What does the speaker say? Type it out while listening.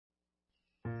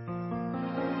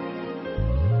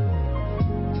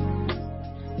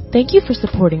Thank you for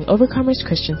supporting Overcomers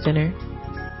Christian Center.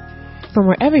 From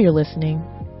wherever you're listening,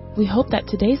 we hope that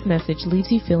today's message leaves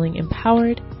you feeling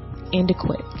empowered and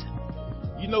equipped.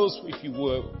 You notice, if you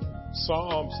would,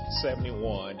 Psalms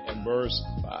 71 and verse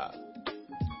 5.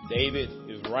 David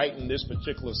is writing this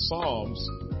particular psalm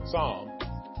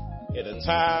at a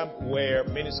time where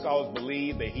many scholars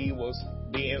believe that he was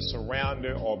being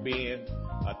surrounded or being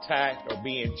attacked or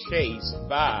being chased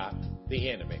by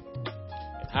the enemy.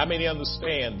 And how many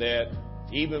understand that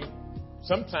even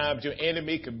sometimes your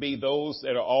enemy could be those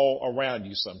that are all around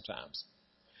you sometimes?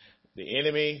 The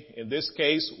enemy in this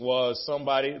case was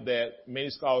somebody that many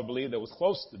scholars believe that was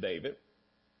close to David.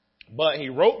 But he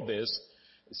wrote this,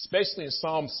 especially in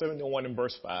Psalm 71 and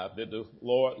verse 5, that the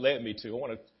Lord led me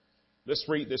to. Let's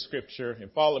read this scripture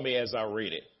and follow me as I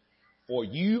read it. For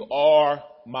you are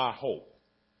my hope.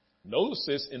 Notice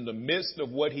this, in the midst of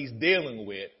what he's dealing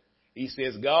with, he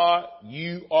says, God,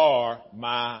 you are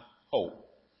my hope.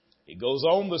 He goes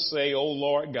on to say, oh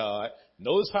Lord God,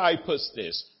 notice how he puts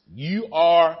this. You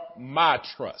are my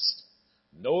trust.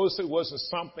 Notice it wasn't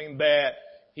something that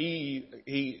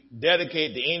he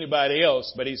dedicated to anybody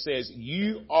else, but he says,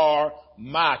 you are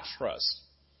my trust.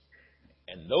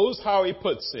 And notice how he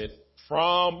puts it,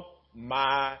 from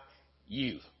my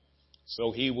youth.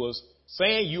 So he was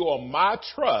saying, you are my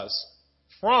trust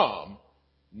from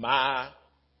my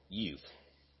youth.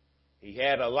 He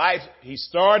had a life, he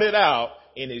started out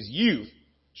in his youth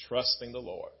trusting the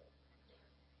Lord.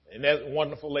 And that's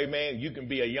wonderful, amen. You can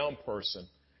be a young person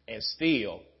and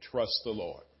still trust the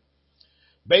Lord.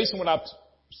 Based on what I've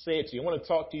said to you, I want to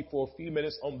talk to you for a few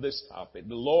minutes on this topic.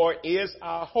 The Lord is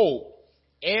our hope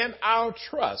and our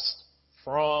trust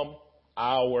from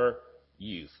our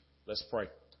youth. Let's pray.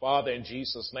 Father, in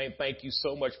Jesus' name, thank you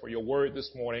so much for your word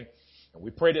this morning. And we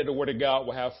pray that the word of God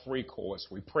will have free course.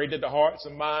 We pray that the hearts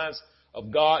and minds of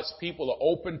God's people are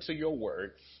open to your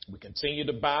word. We continue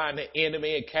to bind the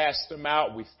enemy and cast him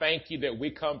out. We thank you that we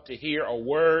come to hear a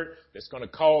word that's going to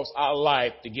cause our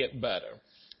life to get better.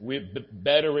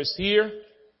 Better is here.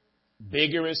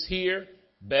 Bigger is here.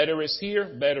 Better is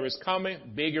here. Better is coming.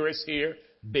 Bigger is here.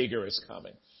 Bigger is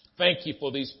coming. Thank you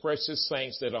for these precious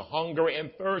saints that are hungry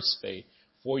and thirsty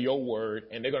for your word,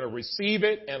 and they're going to receive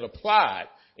it and apply it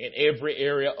in every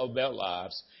area of their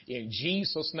lives. In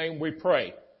Jesus' name we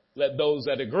pray. Let those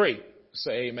that agree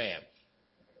say amen.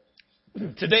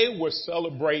 Today we're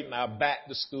celebrating our back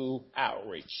to school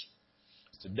outreach.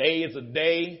 Today is a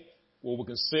day where we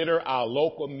consider our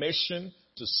local mission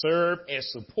to serve and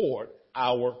support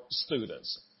our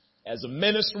students. As a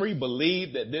ministry,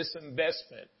 believe that this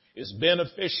investment is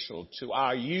beneficial to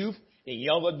our youth and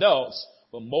young adults,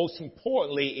 but most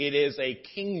importantly, it is a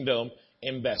kingdom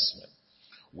investment.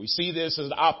 We see this as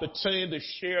an opportunity to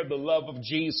share the love of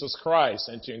Jesus Christ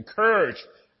and to encourage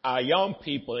our young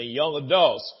people and young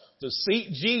adults to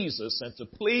seek Jesus and to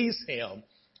please him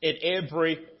in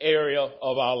every area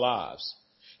of our lives.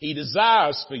 He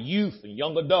desires for youth and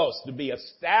young adults to be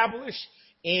established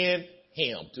in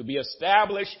him, to be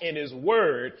established in his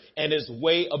word and his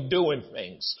way of doing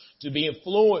things, to be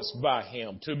influenced by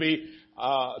him,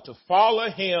 to follow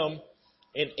him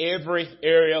in every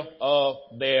area of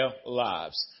their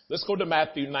lives. Let's go to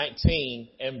Matthew 19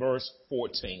 and verse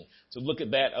 14 to look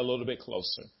at that a little bit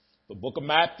closer. The book of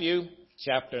Matthew,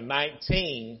 chapter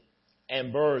 19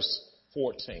 and verse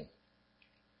 14.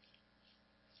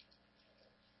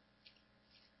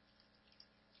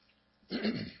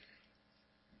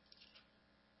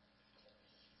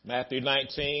 Matthew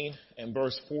 19 and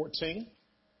verse 14.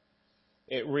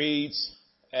 It reads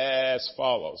as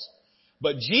follows.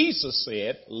 But Jesus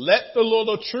said, let the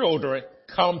little children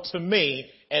come to me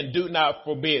and do not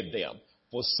forbid them,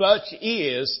 for such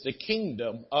is the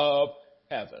kingdom of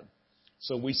heaven.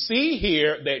 So we see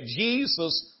here that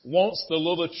Jesus wants the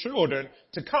little children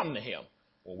to come to him.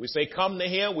 When we say come to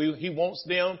him, he wants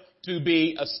them to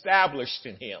be established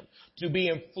in him, to be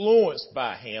influenced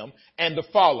by him, and to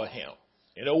follow him.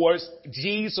 In other words,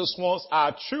 Jesus wants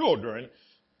our children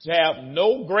to have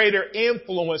no greater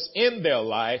influence in their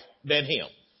life than him.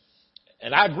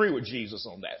 And I agree with Jesus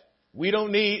on that. We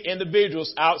don't need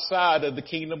individuals outside of the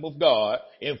kingdom of God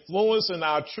influencing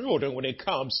our children when it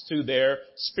comes to their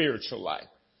spiritual life.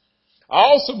 I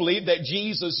also believe that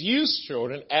Jesus used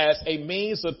children as a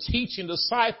means of teaching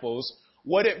disciples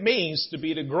what it means to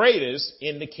be the greatest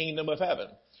in the kingdom of heaven.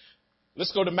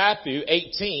 Let's go to Matthew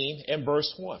 18 and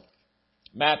verse 1.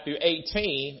 Matthew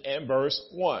 18 and verse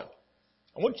 1.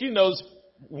 I want you to notice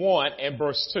 1 and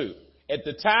verse 2. At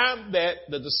the time that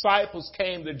the disciples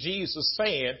came to Jesus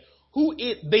saying, who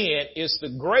it then is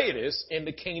the greatest in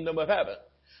the kingdom of heaven?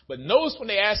 But notice when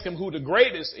they ask him who the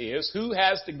greatest is, who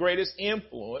has the greatest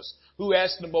influence, who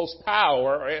has the most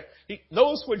power,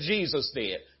 notice what Jesus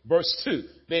did. Verse 2,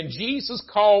 then Jesus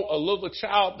called a little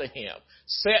child to him,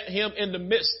 set him in the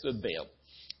midst of them,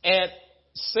 and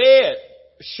said,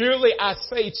 surely I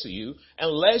say to you,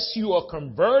 unless you are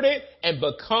converted and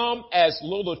become as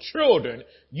little children,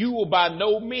 you will by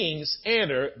no means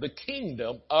enter the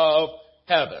kingdom of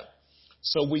heaven.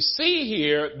 So we see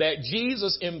here that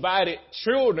Jesus invited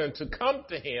children to come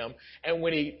to him, and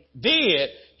when he did,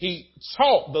 he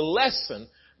taught the lesson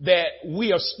that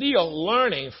we are still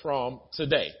learning from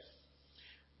today.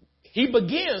 He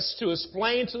begins to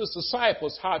explain to his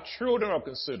disciples how children are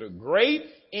considered great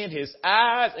in his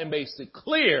eyes and makes it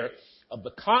clear of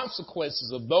the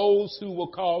consequences of those who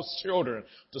will cause children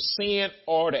to sin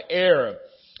or to err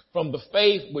from the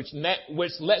faith, which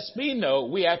lets me know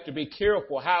we have to be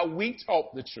careful how we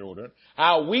talk to children,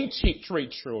 how we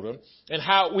treat children, and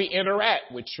how we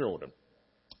interact with children.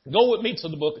 Go with me to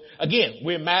the book. Again,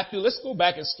 we're in Matthew. Let's go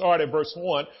back and start at verse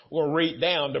 1. We'll read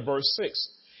down to verse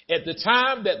 6. At the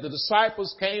time that the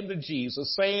disciples came to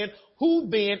Jesus saying, who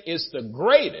then is the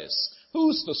greatest?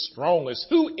 Who's the strongest?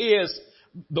 Who is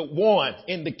the one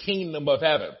in the kingdom of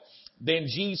heaven? Then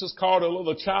Jesus called a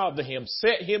little child to him,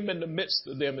 set him in the midst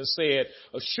of them and said,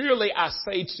 surely I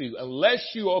say to you, unless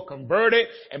you are converted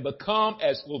and become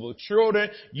as little children,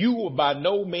 you will by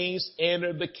no means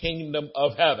enter the kingdom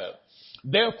of heaven.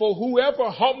 Therefore,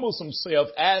 whoever humbles himself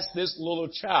as this little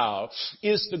child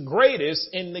is the greatest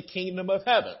in the kingdom of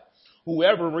heaven.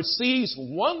 Whoever receives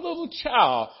one little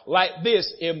child like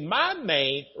this in my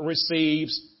name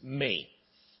receives me.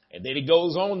 And then he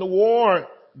goes on to warn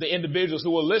the individuals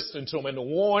who are listening to him and to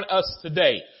warn us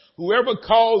today. Whoever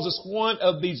causes one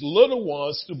of these little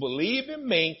ones to believe in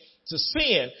me to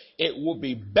sin, it would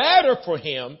be better for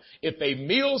him if a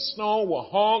millstone were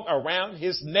hung around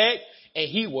his neck and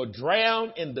he will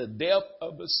drown in the depth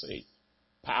of the sea.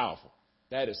 Powerful.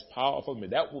 That is powerful. I mean,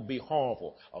 that will be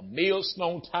harmful. A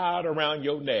millstone tied around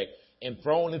your neck and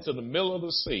thrown into the middle of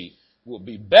the sea will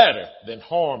be better than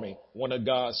harming one of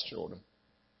God's children.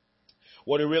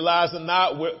 What we realize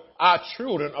now, our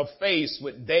children are faced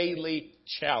with daily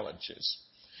challenges.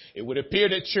 It would appear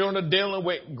that children are dealing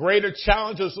with greater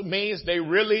challenges. It means they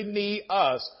really need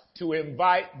us to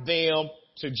invite them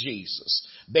to Jesus.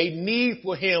 They need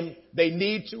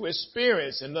to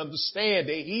experience and understand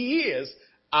that he is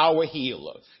our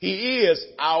healer. He is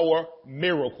our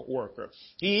miracle worker.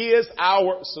 He is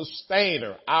our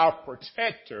sustainer, our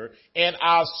protector, and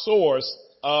our source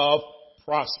of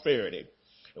prosperity.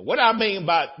 And what I mean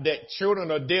by that children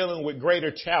are dealing with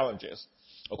greater challenges.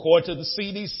 According to the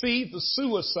CDC, the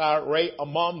suicide rate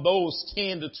among those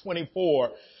 10 to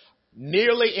 24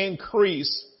 nearly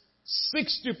increased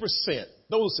 60%.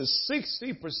 Those are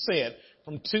 60%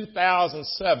 from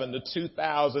 2007 to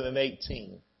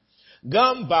 2018.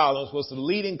 Gun violence was the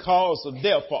leading cause of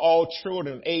death for all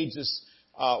children ages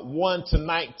 1 to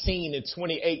 19 in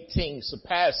 2018,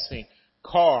 surpassing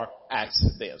car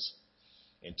accidents.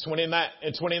 In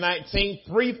 2019,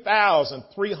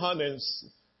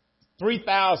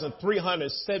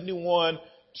 3,371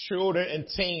 children and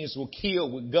teens were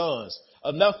killed with guns,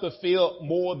 enough to fill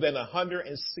more than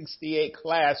 168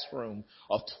 classrooms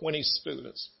of 20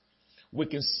 students. We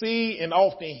can see and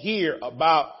often hear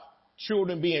about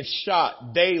children being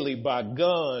shot daily by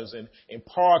guns and in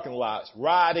parking lots,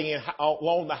 riding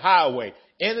along the highway.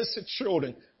 Innocent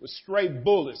children with stray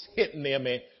bullets hitting them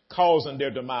and causing their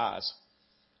demise.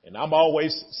 And I'm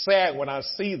always sad when I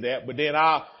see that, but then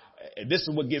this is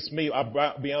what gets me, I'll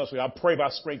be honest with you, I pray by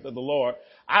strength of the Lord.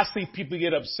 I see people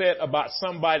get upset about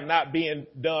somebody not being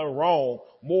done wrong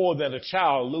more than a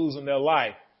child losing their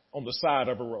life on the side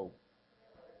of a road.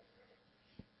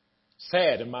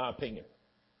 Sad in my opinion.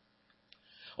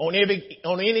 On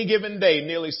any given day,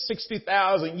 nearly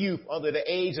 60,000 youth under the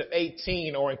age of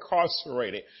 18 are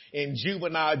incarcerated in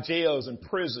juvenile jails and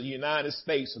prisons in the United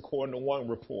States, according to one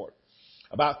report.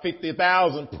 About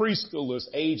 50,000 preschoolers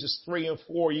ages 3 and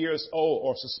 4 years old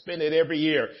are suspended every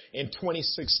year in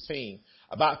 2016.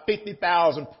 About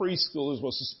 50,000 preschoolers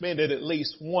were suspended at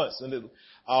least once,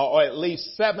 or at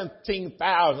least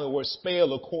 17,000 were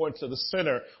expelled according to the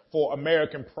Center for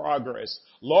American Progress,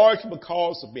 largely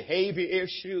because of behavior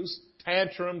issues,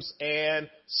 tantrums, and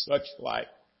such like.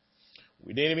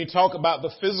 We didn't even talk about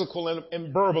the physical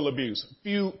and verbal abuse,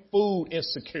 food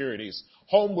insecurities,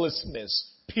 homelessness,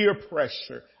 peer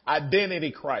pressure,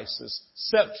 identity crisis,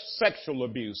 sexual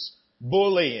abuse,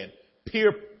 bullying,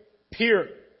 peer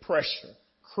pressure,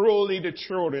 cruelty to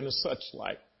children and such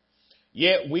like.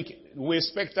 Yet we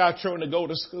expect our children to go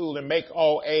to school and make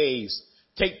all A's,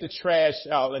 take the trash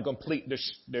out and complete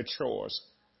their chores.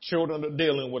 Children are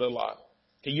dealing with a lot.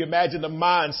 Can you imagine the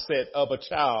mindset of a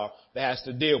child that has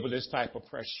to deal with this type of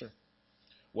pressure?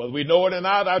 Whether we know it or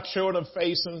not, our children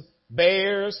facing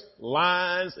bears,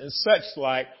 lions, and such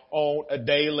like on a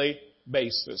daily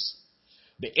basis.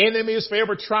 The enemy is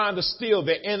forever trying to steal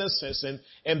their innocence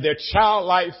and their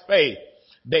childlike faith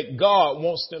that God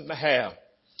wants them to have.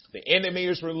 The enemy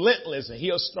is relentless, and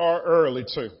he'll start early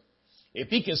too. If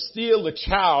he can steal the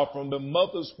child from the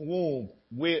mother's womb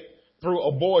through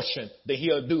abortion, then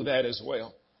he'll do that as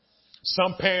well.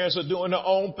 Some parents are doing their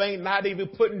own thing, not even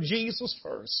putting Jesus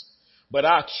first. But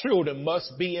our children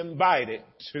must be invited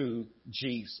to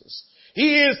Jesus.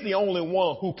 He is the only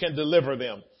one who can deliver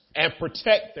them and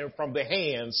protect them from the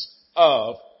hands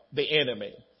of the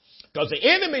enemy. Because the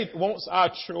enemy wants our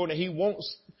children, he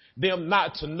wants them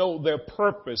not to know their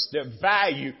purpose, their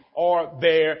value, or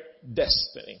their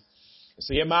destiny.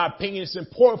 See, in my opinion, it's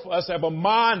important for us to have a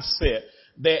mindset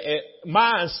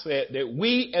that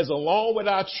we, as along with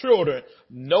our children,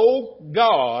 know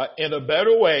God in a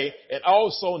better way and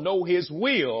also know his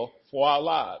will for our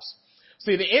lives.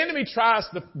 See, the enemy tries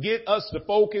to get us to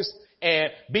focus and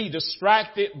be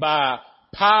distracted by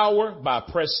power, by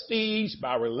prestige,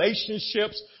 by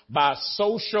relationships, by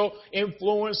social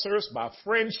influencers, by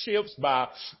friendships, by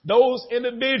those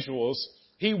individuals.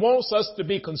 He wants us to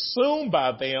be consumed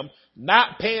by them,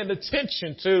 not paying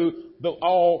attention to the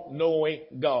all-knowing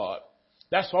God.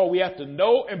 That's why we have to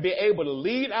know and be able to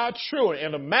lead our children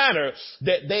in a manner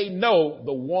that they know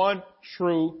the one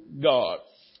true God.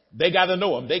 They got to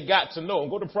know him. They got to know him.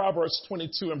 Go to Proverbs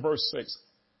 22 and verse 6.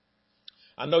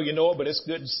 I know you know it, but it's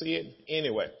good to see it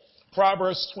anyway.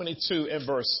 Proverbs 22 and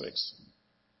verse 6.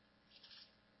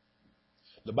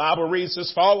 The Bible reads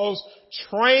as follows: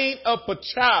 train up a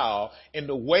child in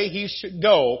the way he should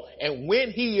go, and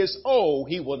when he is old,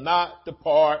 he will not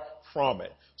depart from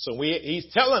it. So he's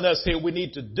telling us here we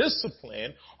need to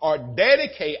discipline or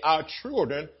dedicate our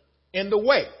children in the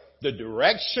way, the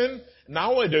direction,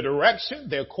 not only the direction,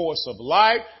 their course of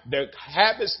life, their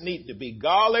habits need to be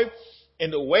godly,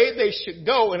 in the way they should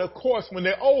go. And of course, when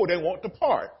they're old, they won't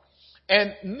depart.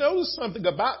 And notice something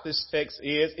about this text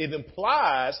is it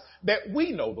implies that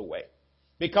we know the way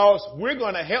because we're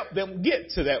going to help them get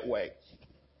to that way.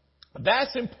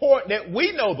 That's important that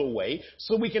we know the way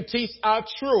so we can teach our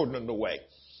children the way.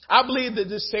 I believe that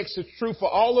this text is true for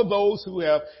all of those who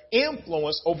have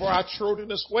influence over our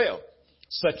children as well,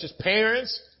 such as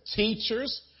parents,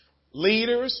 teachers,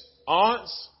 leaders,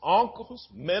 aunts, uncles,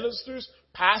 ministers,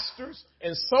 pastors,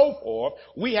 and so forth.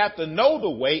 We have to know the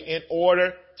way in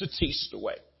order to teach the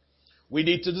way. We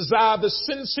need to desire the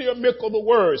sincere milk of the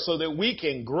word so that we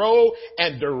can grow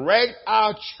and direct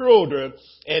our children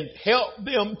and help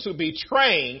them to be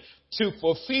trained to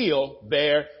fulfill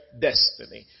their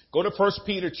destiny. Go to 1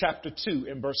 Peter chapter 2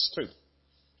 and verse 2.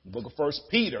 The book of 1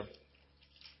 Peter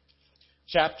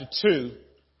chapter 2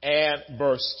 and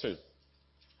verse 2.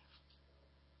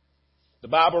 The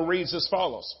Bible reads as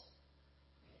follows: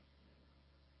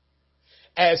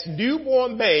 as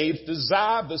newborn babes,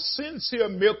 desire the sincere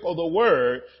milk of the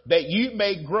word that you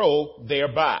may grow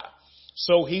thereby.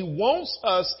 So he wants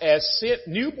us as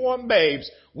newborn babes.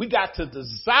 We got to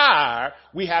desire.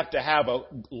 We have to have a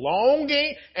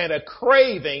longing and a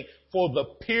craving for the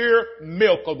pure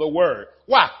milk of the word.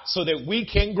 Why? So that we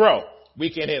can grow.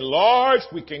 We can enlarge.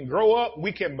 We can grow up.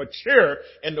 We can mature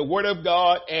in the word of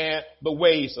God and the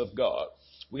ways of God.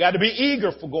 We got to be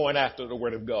eager for going after the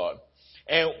word of God.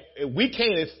 And we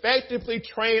can't effectively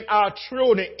train our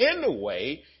children in the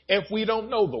way if we don't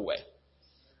know the way.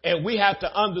 And we have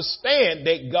to understand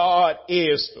that God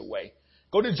is the way.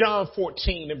 Go to John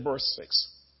 14 and verse 6.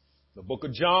 The book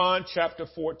of John, chapter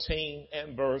 14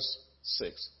 and verse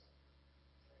 6.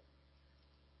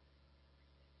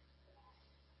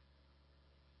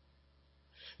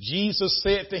 Jesus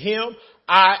said to him,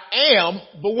 I am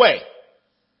the way,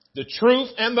 the truth,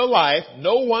 and the life.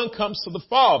 No one comes to the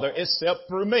Father except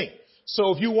through me.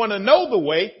 So if you want to know the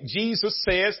way, Jesus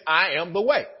says, I am the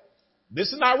way.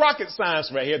 This is not rocket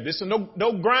science right here. This is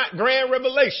no grand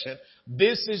revelation.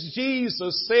 This is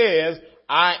Jesus says,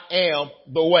 I am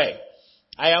the way.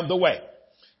 I am the way.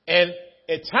 And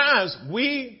at times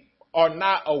we are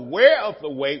not aware of the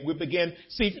way. We begin,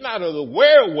 see, if you're not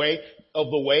aware of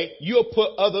the way, you'll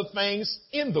put other things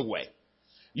in the way.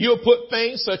 You'll put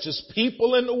things such as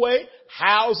people in the way,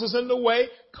 houses in the way,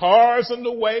 cars in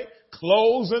the way,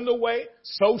 clothes in the way,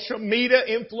 social media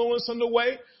influence in the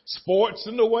way, sports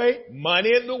in the way,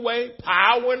 money in the way,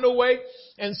 power in the way,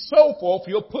 and so forth.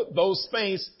 You'll put those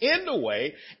things in the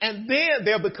way, and then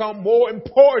they'll become more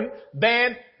important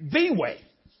than the way.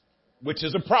 which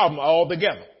is a problem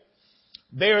altogether.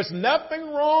 There's nothing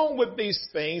wrong with these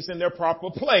things in their proper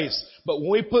place. But when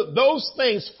we put those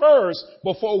things first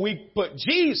before we put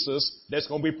Jesus, there's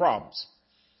going to be problems.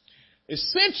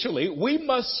 Essentially, we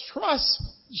must trust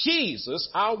Jesus,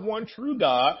 our one true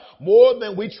God, more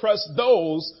than we trust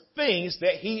those things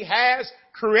that he has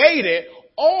created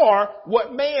or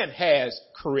what man has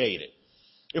created.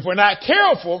 If we're not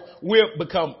careful, we'll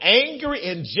become angry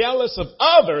and jealous of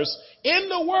others in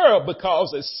the world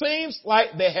because it seems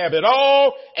like they have it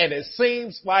all and it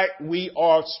seems like we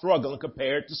are struggling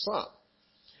compared to some.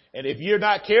 And if you're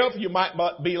not careful, you might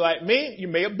be like me. You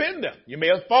may have been there. You may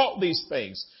have thought these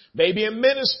things. Maybe in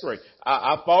ministry,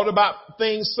 I thought about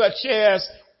things such as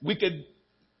we could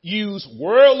use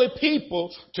worldly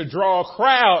people to draw a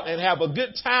crowd and have a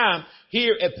good time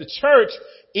here at the church,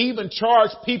 even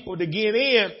charge people to get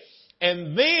in,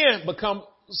 and then become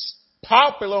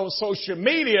popular on social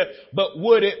media. But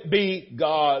would it be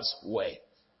God's way?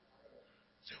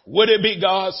 Would it be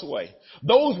God's way?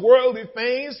 Those worldly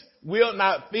things will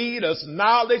not feed us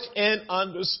knowledge and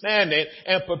understanding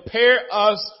and prepare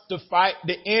us to fight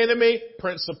the enemy,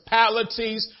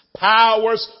 principalities,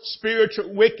 powers,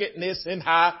 spiritual wickedness in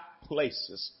high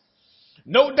places.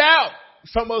 No doubt,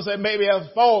 some of us that maybe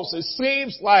have thoughts, it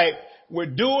seems like we're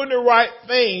doing the right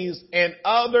things and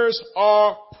others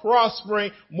are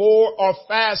prospering more or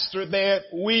faster than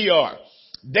we are.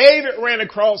 David ran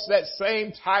across that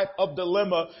same type of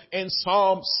dilemma in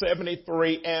Psalm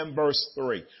 73 and verse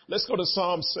 3. Let's go to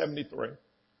Psalm 73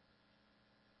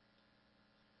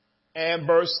 and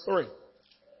verse 3.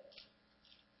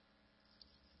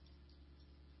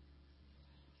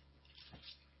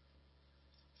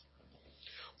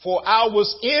 For I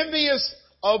was envious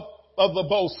of the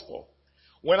boastful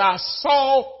when I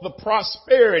saw the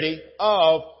prosperity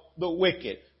of the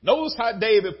wicked. Notice how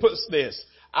David puts this.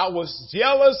 I was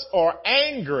jealous or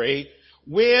angry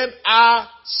when I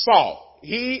saw.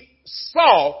 He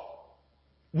saw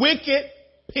wicked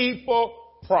people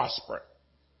prosper.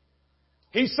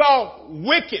 He saw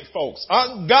wicked folks,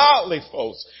 ungodly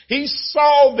folks. He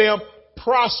saw them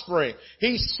prospering.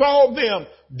 He saw them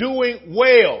doing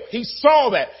well. He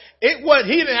saw that. He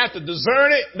didn't have to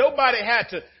discern it. Nobody had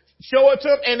to show it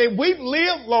to him. And if we've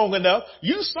lived long enough,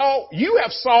 you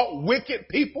have saw wicked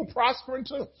people prospering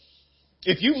too.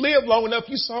 If you lived long enough,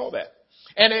 you saw that.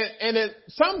 And in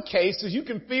some cases, you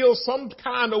can feel some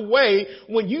kind of way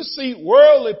when you see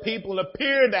worldly people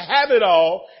appearing to have it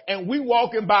all, and we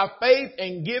walking by faith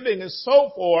and giving and so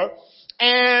forth,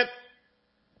 and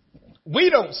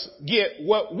we don't get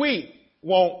what we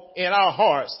want in our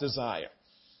heart's desire.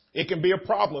 It can be a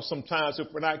problem sometimes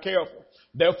if we're not careful.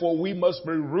 Therefore, we must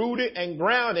be rooted and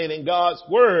grounded in God's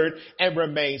word and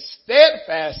remain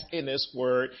steadfast in his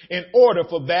word in order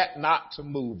for that not to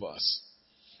move us.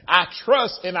 Our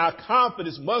trust and our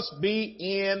confidence must be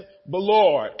in the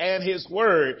Lord and his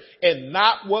word and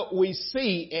not what we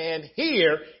see and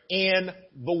hear in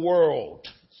the world.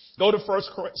 Go to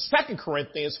 2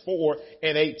 Corinthians 4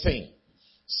 and 18.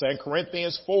 2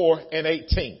 Corinthians 4 and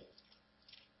 18.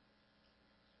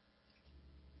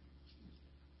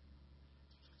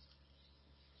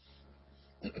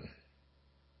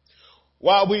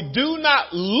 While we do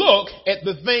not look at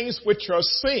the things which are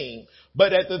seen,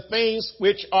 but at the things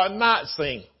which are not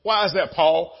seen. Why is that,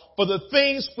 Paul? For the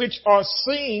things which are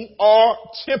seen are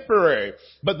temporary,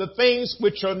 but the things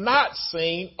which are not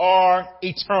seen are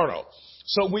eternal.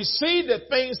 So we see that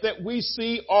things that we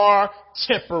see are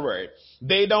temporary.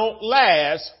 They don't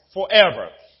last forever.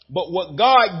 But what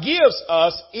God gives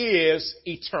us is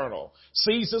eternal.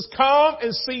 Seasons come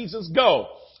and seasons go,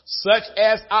 such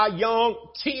as our young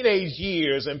teenage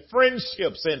years and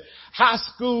friendships and high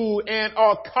school and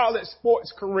our college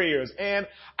sports careers and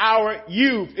our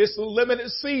youth. It's a limited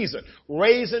season.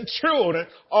 Raising children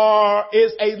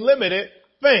is a limited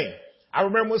thing. I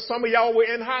remember when some of y'all were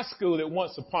in high school at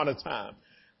once upon a time.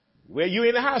 Well, you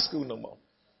ain't in high school no more.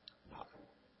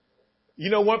 You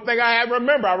know, one thing I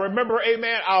remember,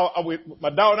 amen, my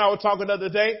daughter and I were talking the other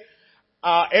day.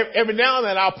 Every now and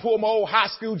then I'll pull my old high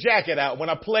school jacket out when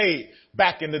I played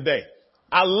back in the day.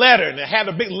 I lettered and it had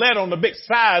a big letter on the big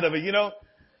side of it, you know.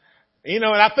 And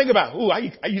I think about,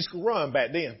 I used to run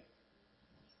back then.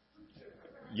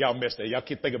 Y'all missed that. Y'all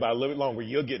keep thinking about it a little bit longer.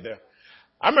 You'll get there.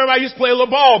 I remember I used to play a little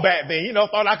ball back then,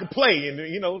 thought I could play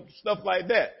and, stuff like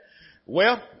that.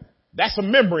 Well, that's a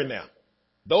memory now.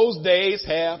 Those days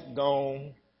have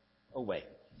gone away.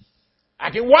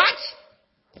 I can watch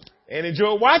and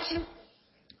enjoy watching,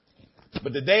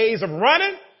 but the days of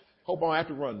running, hope I don't have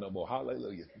to run no more.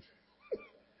 Hallelujah.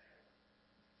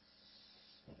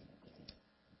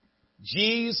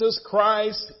 Jesus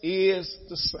Christ is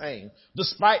the same,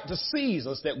 despite the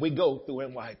seasons that we go through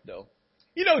in life, though.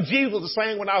 You know, Jesus was the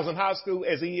same when I was in high school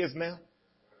as he is now.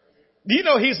 Do you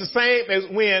know he's the same as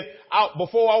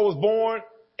before I was born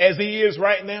as he is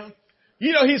right now?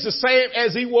 You know he's the same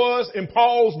as he was in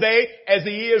Paul's day as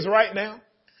he is right now?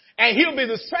 And he'll be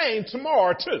the same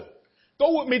tomorrow too.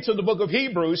 Go with me to the book of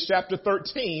Hebrews chapter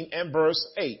 13 and verse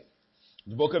 8.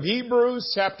 The book of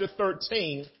Hebrews chapter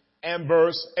 13 and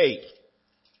verse 8.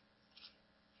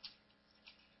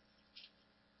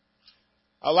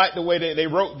 I like the way that they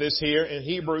wrote this here in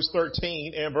Hebrews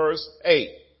 13 and verse 8.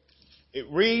 It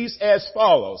reads as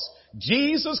follows.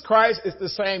 Jesus Christ is the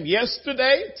same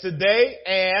yesterday, today,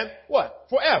 and what?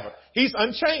 Forever. He's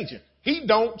unchanging. He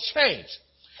don't change.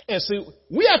 And see,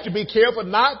 we have to be careful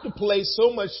not to place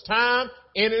so much time,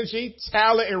 energy,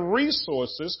 talent, and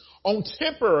resources on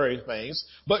temporary things,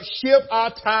 but shift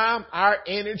our time, our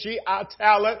energy, our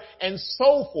talent, and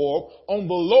so forth on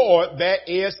the Lord that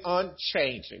is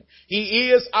unchanging. He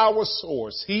is our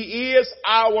source. He is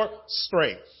our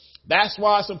strength. That's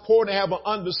why it's important to have an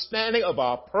understanding of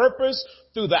our purpose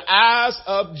through the eyes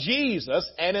of Jesus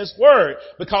and His Word,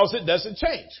 because it doesn't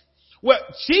change. Well,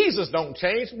 Jesus don't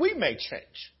change. We may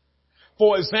change.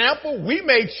 For example, we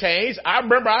may change. I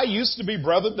remember I used to be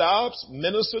Brother Dobbs,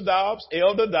 Minister Dobbs,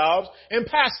 Elder Dobbs, and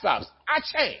Pastor Dobbs. I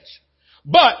changed.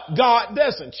 But God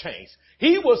doesn't change.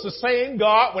 He was the same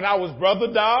God when I was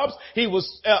Brother Dobbs. He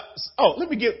was, let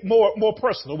me get more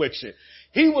personal with you.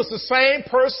 He was the same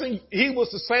person. He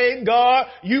was the same God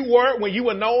you were when you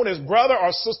were known as brother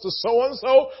or sister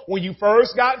so-and-so. When you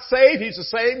first got saved, He's the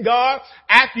same God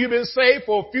after you've been saved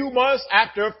for a few months,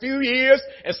 after a few years,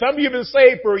 and some of you have been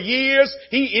saved for years.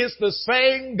 He is the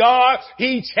same God.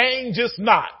 He changes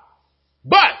not.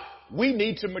 But we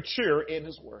need to mature in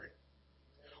His Word.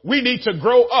 We need to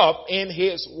grow up in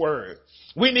His Word.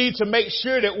 We need to make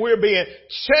sure that we're being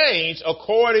changed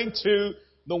according to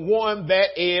the one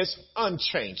that is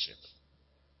unchanging.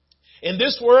 In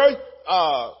this world,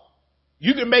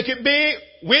 you can make it big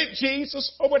with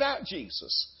Jesus or without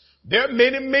Jesus. There are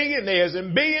many millionaires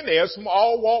and billionaires from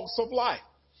all walks of life.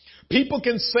 People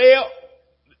can sell,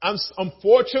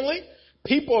 unfortunately,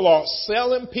 people are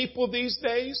selling people these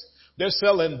days. They're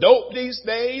selling dope these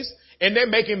days, and they're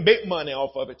making big money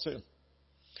off of it too.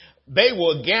 They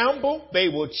will gamble, they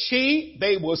will cheat,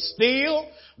 they will steal,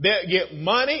 they'll get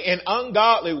money in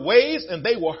ungodly ways, and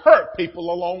they will hurt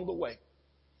people along the way.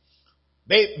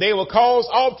 They will cause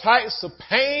all types of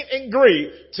pain and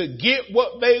grief to get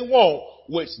what they want,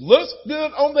 which looks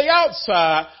good on the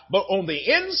outside, but on the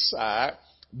inside,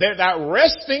 they're not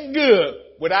resting good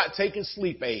without taking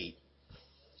sleep aid.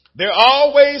 They're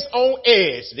always on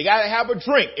edge. They got to have a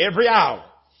drink every hour.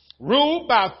 Ruled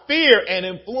by fear and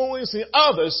influencing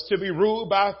others to be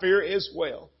ruled by fear as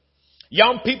well.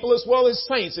 Young people as well as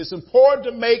saints, it's important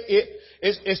to make it,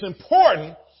 it's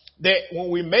important that when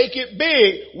we make it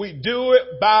big, we do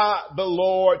it by the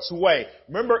Lord's way.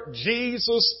 Remember,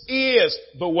 Jesus is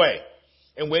the way.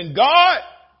 And when God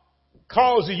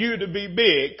causes you to be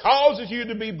big, causes you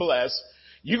to be blessed,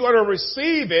 you're going to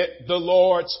receive it the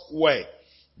Lord's way.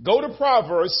 Go to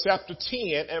Proverbs chapter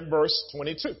 10 and verse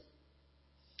 22.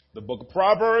 The book of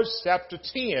Proverbs, chapter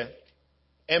 10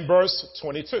 and verse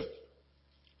 22.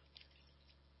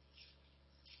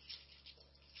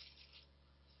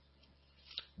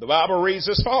 The Bible reads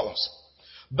as follows.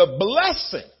 The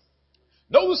blessing,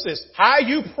 notice this, how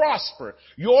you prosper,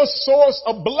 your source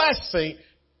of blessing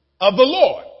of the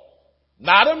Lord.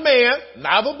 Not of man,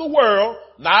 not of the world,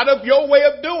 not of your way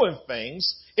of doing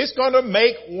things. It's going to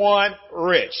make one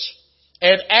rich.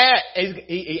 And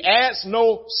he adds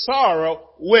no sorrow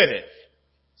with it.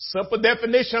 Simple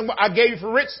definition I give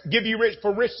you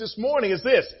rich this morning is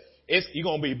this. You're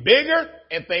going to be bigger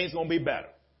and things going to be better.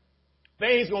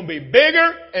 Things going to be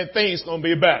bigger and things going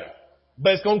to be better.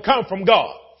 But it's going to come from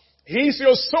God. He's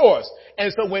your source.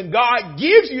 And so when God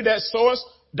gives you that source,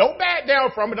 don't back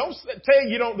down from it. Don't tell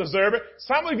you don't deserve it.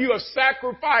 Some of you have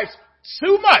sacrificed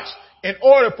too much in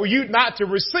order for you not to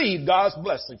receive God's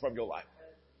blessing from your life.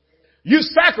 You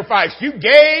sacrificed, you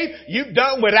gave, you've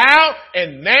done without,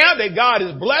 and now that God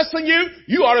is blessing you,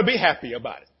 you ought to be happy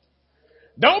about it.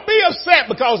 Don't be upset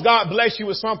because God blessed you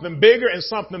with something bigger and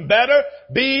something better.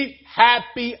 Be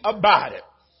happy about it.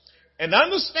 And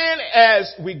understand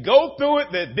as we go through it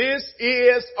that this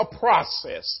is a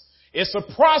process. It's a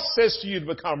process for you to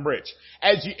become rich.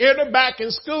 As you enter back in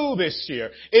school this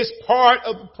year, it's part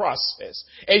of the process.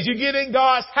 As you get in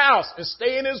God's house and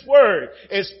stay in His Word,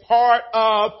 it's part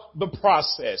of the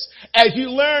process. As you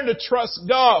learn to trust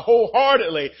God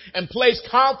wholeheartedly and place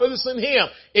confidence in Him,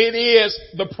 it is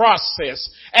the process.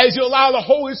 As you allow the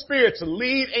Holy Spirit to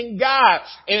lead and guide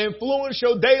and influence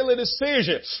your daily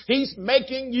decisions, He's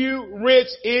making you rich.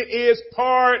 It is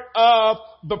part of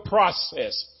the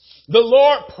process. The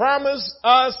Lord promised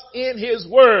us in His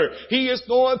Word, He is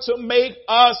going to make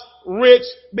us rich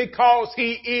because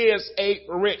He is a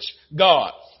rich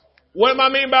God. What do I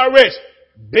mean by rich?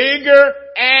 Bigger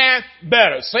and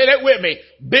better. Say that with me.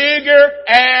 Bigger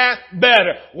and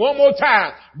better. One more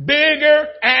time. Bigger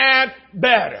and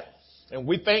better. And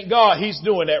we thank God He's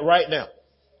doing that right now.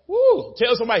 Woo!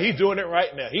 Tell somebody He's doing it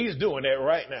right now. He's doing that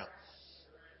right now.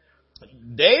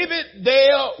 David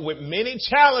dealt with many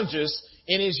challenges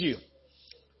in his youth.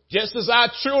 Just as our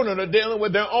children are dealing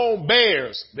with their own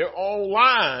bears, their own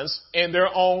lions, and their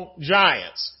own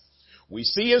giants. We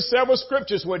see in several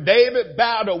scriptures where David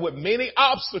battled with many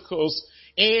obstacles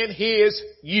in his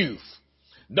youth.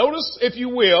 Notice, if you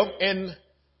will, in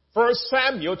 1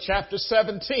 Samuel chapter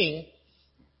 17,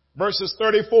 verses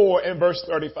 34 and verse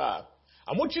 35.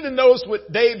 I want you to notice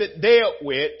what David dealt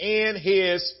with in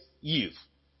his youth.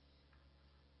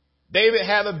 David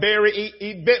had a very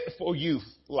eventful youth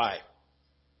life.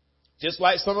 Just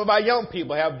like some of our young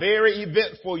people have very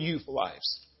eventful youth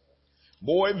lives.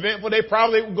 More eventful they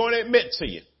probably going to admit to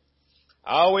you.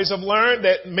 I always have learned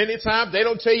that many times they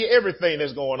don't tell you everything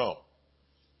that's going on.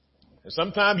 And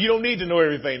sometimes you don't need to know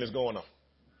everything that's going on.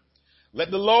 Let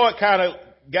the Lord kind of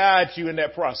guide you in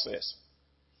that process.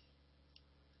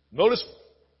 Notice,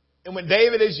 and when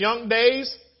David is young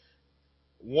days,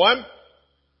 one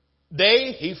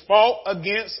day he fought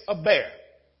against a bear.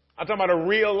 I'm talking about a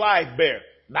real life bear.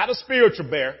 Not a spiritual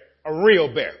bear, a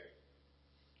real bear.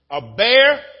 A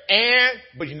bear,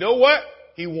 but you know what?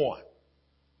 He won.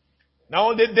 Not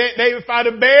only did David fight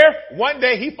a bear, one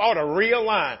day he fought a real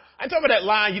lion. I'm talking about that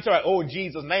lion you talk about, oh, in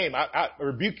Jesus' name, I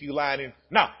rebuke you, lion.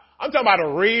 No, I'm talking about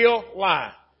a real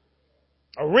lion.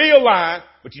 A real lion,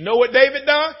 but you know what David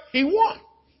done? He won.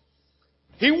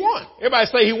 He won. Everybody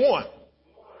say he won.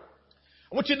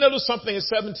 I want you to notice something in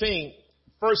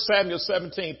 1 Samuel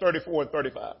 17, 34 and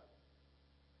 35.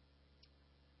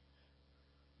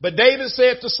 But David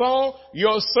said to Saul,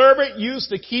 your servant used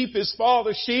to keep his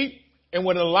father's sheep, and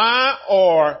when a lion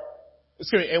or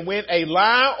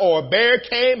a bear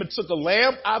came and took a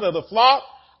lamb out of the flock,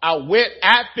 I went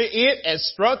after it and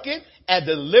struck it and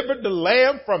delivered the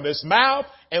lamb from its mouth.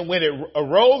 And when it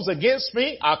arose against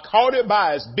me, I caught it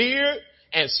by its beard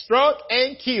and struck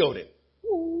and killed it.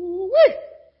 Woo-wee.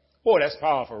 Boy, that's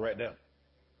powerful right there.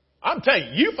 I'm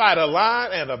telling you, you fight a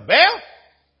lion and a bear.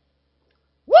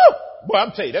 Woo! Boy,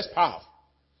 I'm telling you, that's powerful.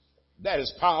 That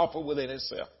is powerful within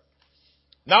itself.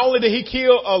 Not only did he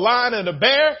kill a lion and a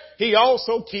bear, he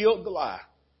also killed Goliath.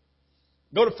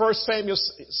 Go to 1 Samuel,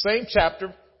 same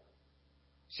chapter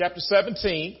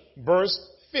 17, verse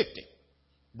 50.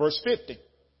 Verse 50.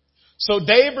 So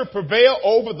David prevailed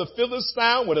over the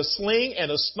Philistine with a sling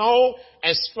and a stone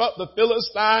and struck the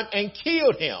Philistine and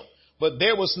killed him. But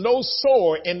there was no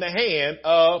sword in the hand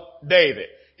of David.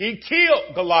 He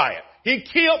killed Goliath. He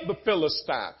killed the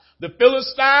Philistine. The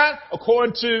Philistine,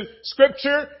 according to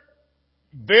scripture,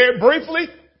 very briefly,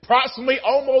 approximately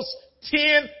almost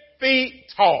 10 feet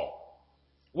tall,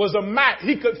 was a man.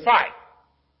 He could fight.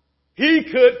 He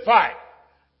could fight.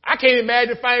 I can't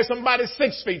imagine finding somebody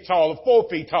 6 feet tall or 4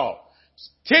 feet tall.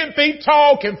 10 feet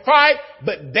tall can fight,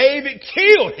 but David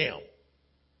killed him.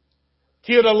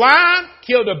 Killed a lion,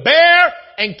 killed a bear,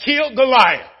 and killed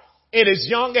Goliath in his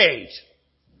young age.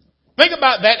 Think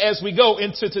about that as we go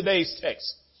into today's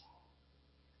text.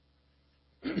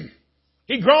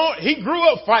 He grew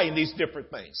up fighting these different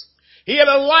things. He had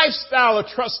a lifestyle of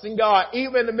trusting God,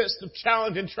 even in the midst of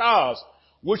challenging trials,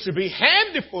 which would be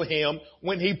handy for him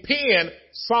when he penned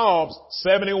Psalms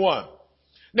 71.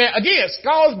 Now, again,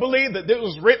 scholars believe that this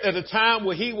was written at a time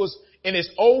where he was in his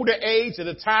older age, at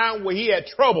a time where he had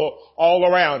trouble all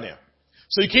around him.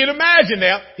 So you can imagine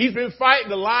now, he's been fighting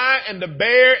the lion and the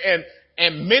bear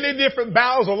and many different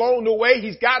battles along the way.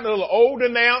 He's gotten a little older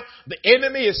now. The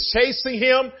enemy is chasing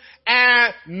him.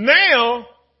 And now,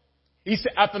 he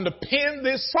said, I have to pen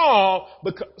this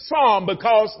psalm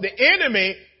because the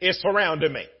enemy is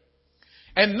surrounding me.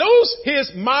 And notice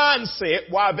his mindset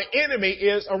while the enemy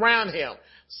is around him.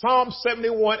 Psalm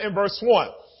 71 and verse 1.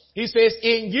 He says,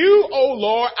 in you, O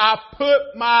Lord, I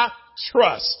put my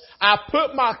trust. I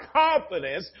put my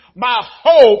confidence, my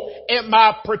hope, and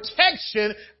my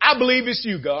protection. I believe it's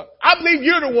you, God. I believe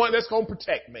you're the one that's going to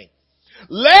protect me.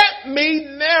 Let me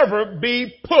never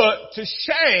be put to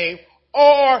shame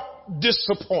or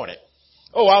disappointed.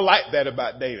 Oh, I like that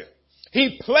about David.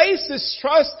 He placed his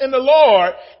trust in the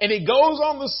Lord, and he goes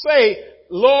on to say,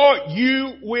 Lord,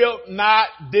 you will not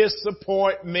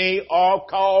disappoint me or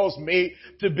cause me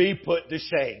to be put to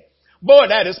shame. Boy,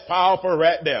 that is powerful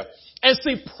right there. And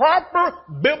see, proper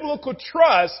biblical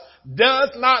trust does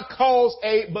not cause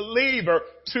a believer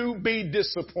to be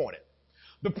disappointed.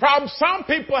 The problem some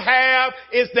people have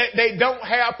is that they don't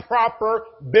have proper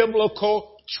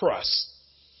biblical trust.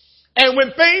 And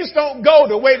when things don't go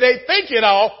the way they think it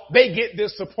all, they get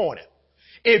disappointed.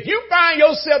 If you find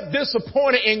yourself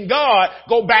disappointed in God,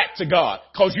 go back to God,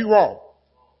 because you're wrong.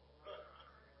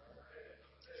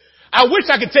 I wish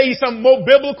I could tell you something more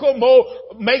biblical, more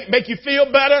make you feel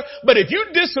better. But if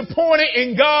you're disappointed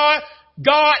in God,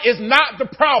 God is not the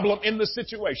problem in the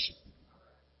situation.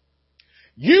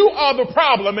 You are the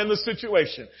problem in the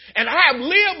situation. And I have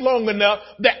lived long enough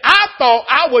that I thought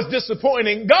I was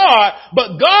disappointed in God,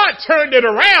 but God turned it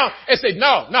around and said,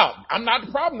 no, I'm not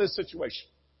the problem in this situation.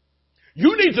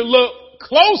 You need to look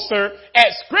closer at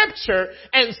Scripture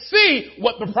and see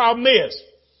what the problem is.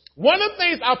 One of the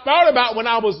things I thought about when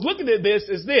I was looking at this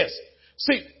is this.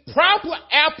 See, proper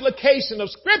application of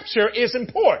Scripture is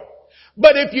important.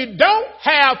 But if you don't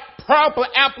have proper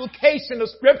application of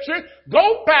Scripture,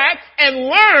 go back and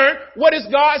learn what is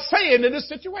God saying in this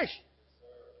situation.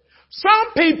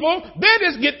 Some people, they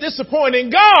just get disappointed in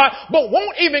God, but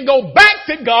won't even go back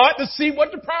to God to see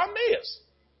what the problem is.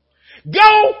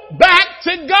 Go back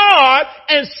to God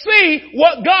and see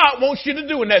what God wants you to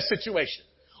do in that situation.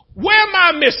 Where am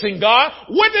I missing, God?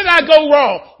 Where did I go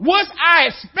wrong? Was I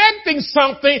expecting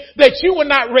something that you were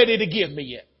not ready to give me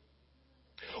yet?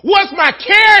 Was my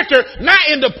character not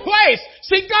into place?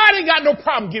 See, God ain't got no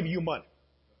problem giving you money.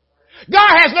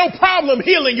 God has no problem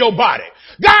healing your body.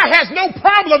 God has no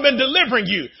problem in delivering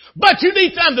you. But you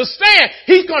need to understand,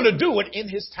 He's going to do it in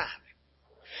His time.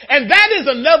 And that is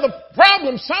another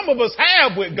problem some of us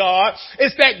have with God,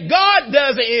 is that God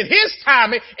does it in His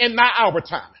timing and not our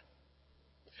timing.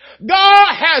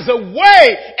 God has a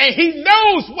way, and He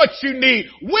knows what you need,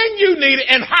 when you need it,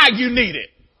 and how you need it.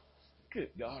 Good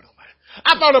God Almighty.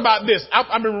 I thought about this.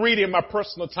 I've been reading in my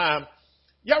personal time.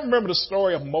 Y'all remember the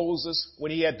story of Moses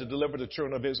when he had to deliver the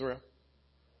children of Israel?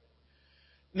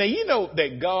 Now, you know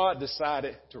that God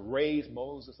decided to raise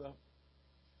Moses up.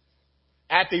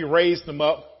 After He raised him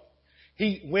up,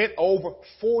 He went over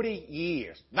 40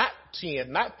 years, not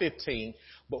 10, not 15,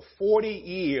 but 40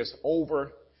 years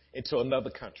over into another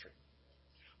country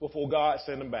before God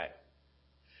sent him back.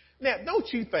 Now, don't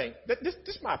you think, this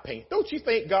is my opinion, don't you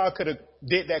think God could have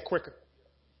did that quicker?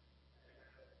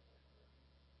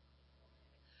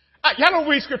 Y'all don't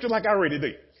read Scripture like I read it, do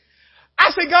you? I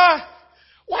say, God,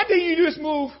 why didn't you just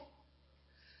move?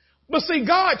 But see,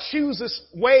 God chooses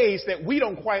ways that we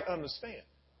don't quite understand.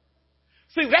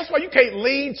 See, that's why you can't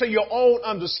lean to your own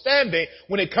understanding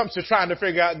when it comes to trying to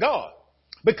figure out God.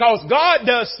 Because God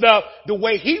does stuff the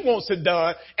way He wants it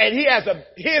done, and He has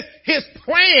His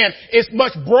plan is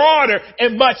much broader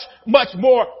and much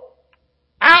more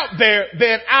out there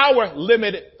than our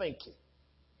limited thinking.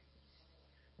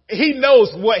 He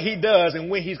knows what He does and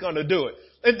when He's going to do it.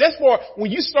 And therefore,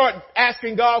 when you start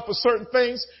asking God for certain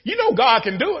things, you know God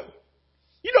can do it.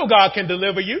 You know God can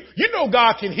deliver you. You know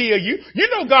God can heal you. You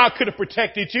know God could have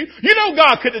protected you. You know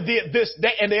God could have did this,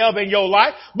 that, and the other in your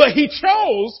life. But He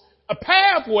chose a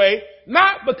pathway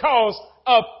not because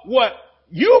of what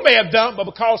you may have done, but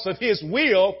because of His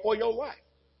will for your life.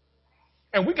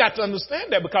 And we got to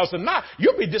understand that, because if not,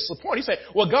 you'll be disappointed. You say,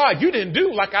 well, God, you didn't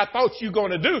do like I thought you were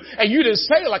going to do, and you didn't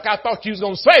say like I thought you was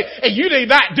going to say, and you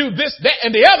did not do this, that,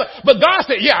 and the other. But God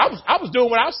said, yeah, I was doing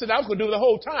what I said I was going to do the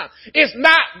whole time. It's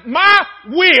not my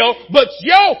will, but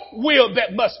your will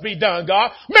that must be done,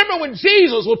 God. Remember when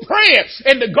Jesus was praying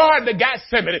in the Garden of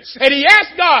Gethsemane, and He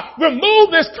asked God,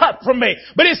 remove this cup from me.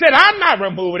 But He said, I'm not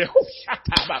removing it.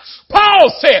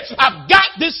 Paul said, I've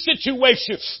got this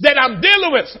situation that I'm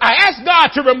dealing with. I asked God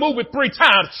to remove it 3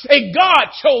 times, and God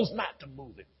chose not to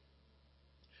move it.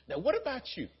 Now, what about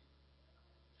you?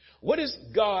 What is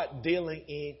God dealing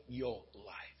in your life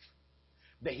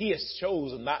that He has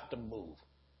chosen not to move?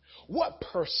 What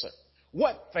person,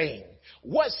 what thing,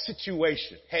 what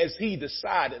situation has He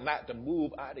decided not to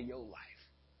move out of your life?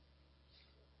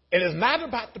 It is not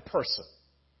about the person.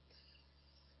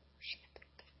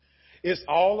 It's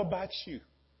all about you.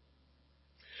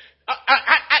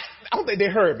 I don't think they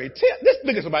heard me. This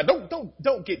thing is about,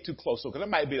 don't get too close, because I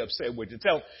might be upset with you.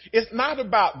 Tell them, it's not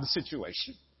about the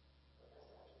situation,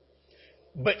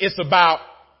 but it's about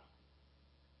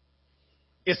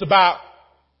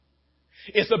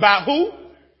who?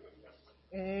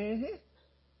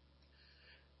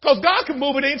 Because God can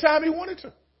move it anytime he wanted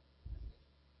to.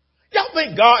 Y'all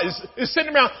think God is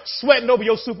sitting around sweating over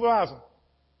your supervisor?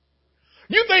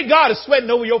 You think God is sweating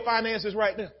over your finances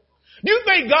right now? You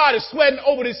think God is sweating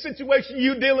over the situation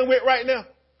you're dealing with right now?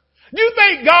 You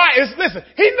think God is, listen,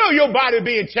 he know your body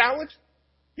being challenged.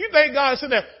 You think God is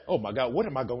sitting there, oh my God, what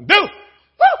am I going to do?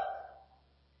 Woo!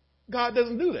 God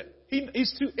doesn't do that.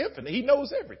 He's too infinite. He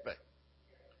knows everything.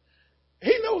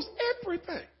 He knows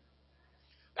everything.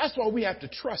 That's why we have to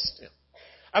trust him.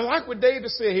 I like what David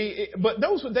said, but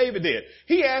notice what David did.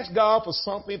 He asked God for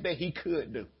something that he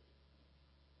could do.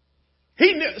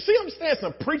 Understand,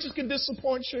 some preachers can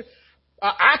disappoint you.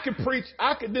 I can preach,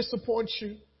 I can disappoint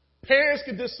you. Parents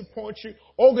can disappoint you.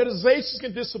 Organizations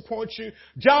can disappoint you.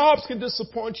 Jobs can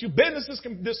disappoint you. Businesses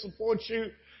can disappoint you.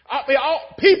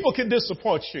 People can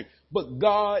disappoint you. But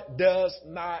God does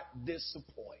not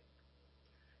disappoint.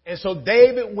 And so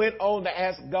David went on to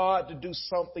ask God to do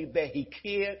something that he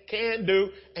can do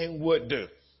and would do.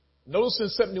 Notice in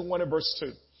 71 and verse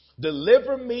 2,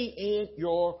 deliver me in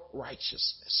your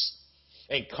righteousness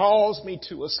and cause me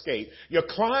to escape.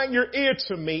 Incline your ear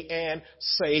to me and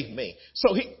save me.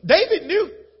 So David knew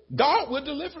God would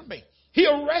deliver me.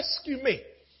 He'll rescue me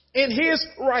in his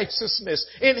righteousness,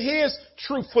 in his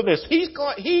truthfulness. He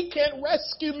can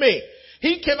rescue me.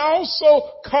 He can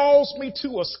also cause me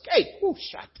to escape. Woo,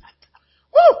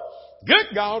 woo,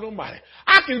 good God Almighty.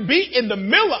 I can be in the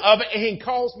middle of it and he can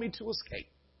cause me to escape.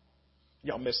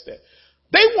 Y'all missed that.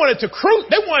 They wanted to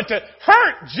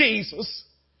hurt Jesus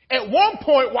at one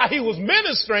point while he was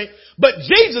ministering, but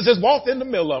Jesus just walked in the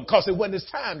middle of them because it wasn't his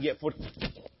time yet for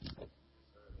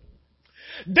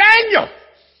Daniel.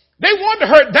 They wanted to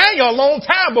hurt Daniel a long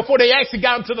time before they actually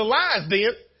got him to the lion's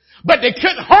den. But they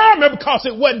couldn't harm him because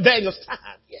it wasn't Daniel's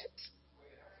time yet.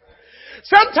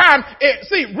 Sometimes,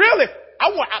 really,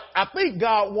 I think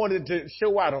God wanted to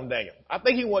show out on Daniel. I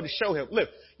think he wanted to show him, look,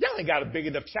 y'all ain't got a big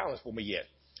enough challenge for me yet.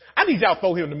 I need y'all to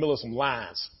throw him in the middle of some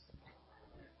lions.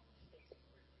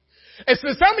 And so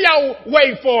some of y'all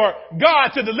wait for God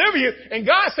to deliver you, and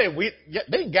God said,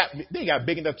 they ain't got a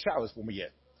big enough challenge for me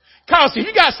yet. Because if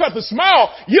you got something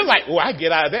small, you're like, well, I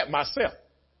get out of that myself.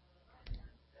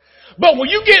 But when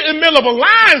you get in the middle of a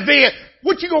lion's den,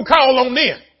 what you gonna call on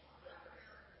then?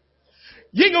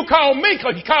 You ain't gonna call me,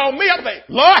 because you call me, I'm like,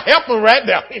 Lord, help him right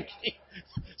now.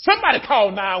 Somebody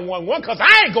call 911, because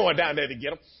I ain't going down there to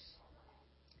get him.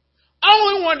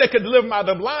 Only one that could deliver him out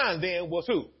of the lion's den was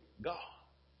who? God.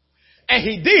 And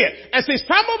he did. And see,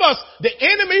 some of us, the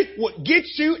enemy would get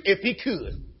you if he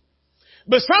could.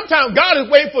 But sometimes God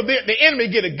is waiting for the enemy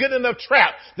to get a good enough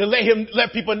trap to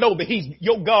let people know that he's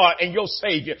your God and your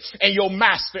Savior and your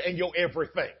master and your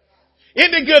everything.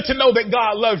 Isn't it good to know that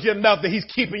God loves you enough that he's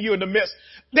keeping you in the midst?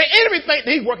 The enemy thinks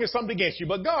that he's working something against you,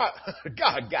 but God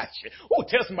got you. Oh,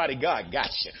 tell somebody God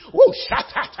got you. Oh,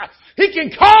 sha-ta-ta. He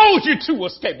can cause you to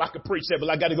escape. I could preach that, but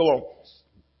I got to go on.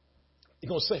 You're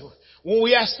going to say, when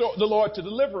we ask the Lord to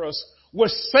deliver us, we're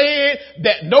saying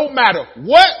that no matter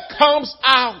what comes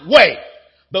our way,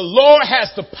 the Lord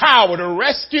has the power to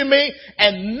rescue me,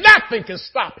 and nothing can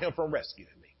stop him from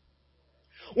rescuing me.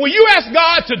 When you ask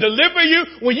God to deliver you,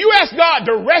 when you ask God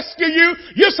to rescue you,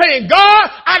 you're saying, God,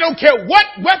 I don't care what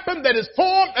weapon that is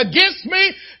formed against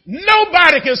me,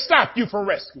 nobody can stop you from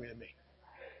rescuing me.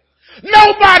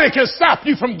 Nobody can stop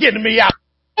you from getting me out.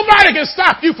 Nobody can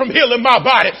stop you from healing my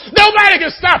body. Nobody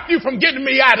can stop you from getting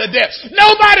me out of death.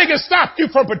 Nobody can stop you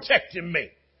from protecting me.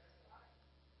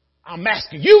 I'm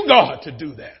asking you, God, to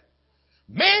do that.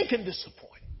 Man can disappoint.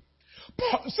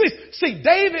 See,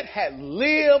 David had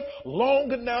lived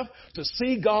long enough to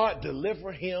see God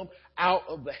deliver him out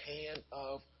of the hand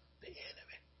of the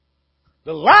enemy.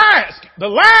 The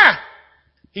lion,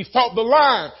 he fought the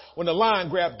lion when the lion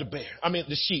grabbed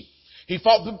the sheep. He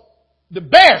fought the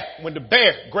bear when the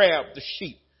bear grabbed the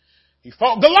sheep. He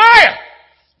fought Goliath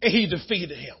and he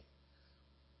defeated him.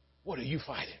 What are you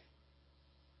fighting?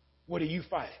 What are you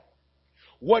fighting?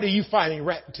 What are you fighting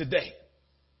right today?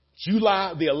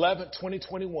 July the 11th,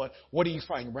 2021. What are you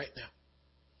fighting right now?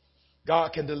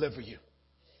 God can deliver you.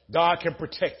 God can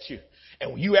protect you.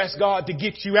 And when you ask God to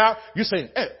get you out, you're saying,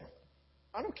 hey,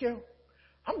 I don't care.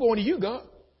 I'm going to you, God.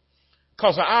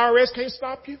 Because the IRS can't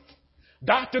stop you.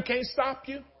 Doctor can't stop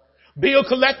you. Bill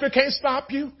collector can't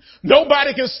stop you.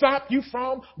 Nobody can stop you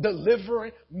from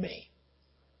delivering me.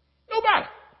 Nobody.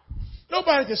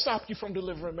 Nobody can stop you from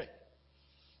delivering me.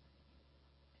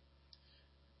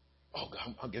 Oh,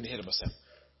 God, I'm getting ahead of myself.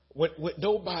 When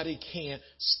nobody can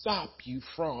stop you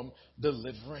from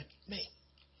delivering me.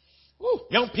 Woo,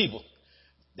 young people,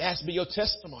 that has to be your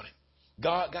testimony.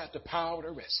 God got the power to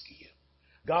rescue you.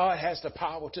 God has the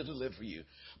power to deliver you.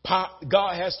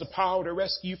 God has the power to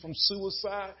rescue you from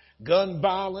suicide, gun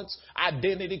violence,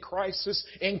 identity crisis,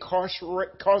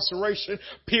 incarceration,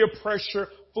 peer pressure,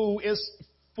 food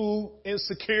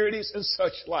insecurities, and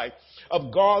such like.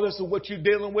 Regardless of what you're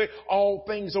dealing with, all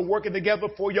things are working together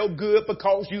for your good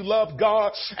because you love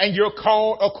God and you're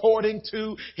called according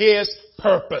to His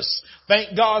purpose.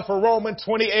 Thank God for Romans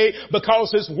 28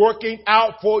 because it's working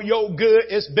out for your good.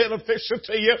 It's beneficial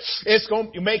to you. It's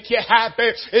going to make you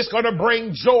happy. It's going to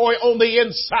bring joy on the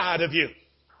inside of you.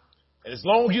 And as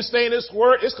long as you stay in this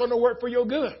word, it's going to work for your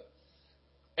good.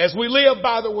 As we live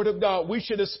by the word of God, we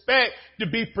should expect to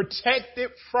be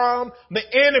protected from the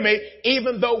enemy,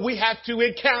 even though we have to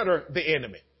encounter the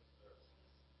enemy.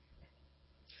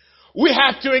 We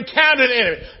have to encounter the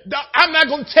enemy. I'm not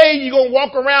going to tell you you're going to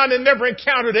walk around and never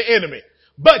encounter the enemy.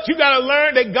 But you got to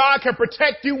learn that God can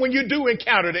protect you when you do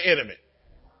encounter the enemy.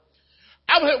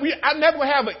 You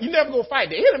never go fight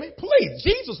the enemy. Please,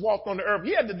 Jesus walked on the earth.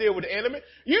 He had to deal with the enemy.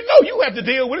 You know you have to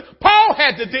deal with it. Paul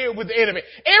had to deal with the enemy.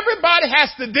 Everybody has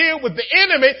to deal with the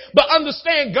enemy, but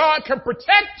understand God can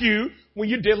protect you when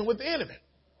you're dealing with the enemy.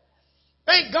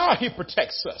 Thank God He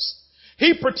protects us.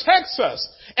 He protects us.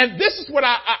 And this is what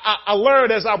I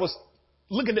learned as I was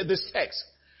looking at this text.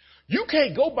 You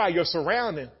can't go by your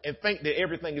surrounding and think that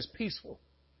everything is peaceful.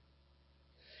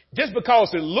 Just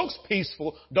because it looks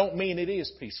peaceful don't mean it is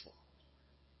peaceful.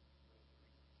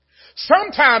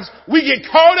 Sometimes we get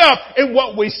caught up in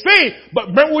what we see, but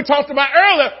remember we talked about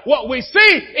earlier, what we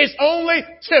see is only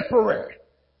temporary.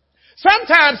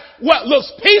 Sometimes what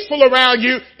looks peaceful around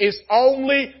you is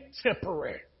only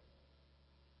temporary.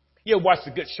 You ever watch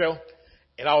a good show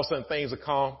and all of a sudden things are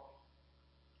calm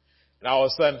and all of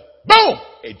a sudden, boom,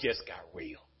 it just got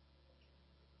real.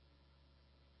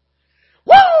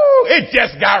 Woo! It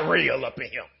just got real up in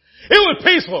him. It was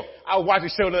peaceful. I was watching a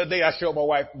show the other day. I showed my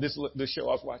wife this show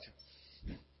I was watching.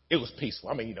 It was peaceful.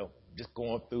 I mean, just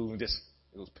going through and it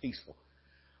was peaceful.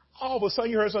 All of a sudden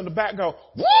you heard something in the back go,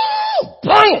 woo!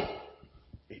 Boom!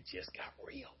 It just got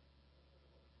real.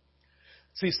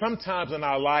 See, sometimes in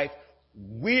our life,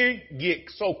 we get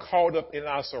so caught up in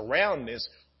our surroundings,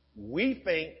 we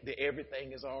think that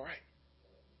everything is all right.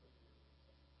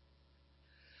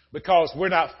 Because we're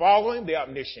not following the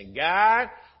omniscient God.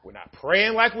 We're not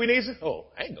praying like we need to. Oh,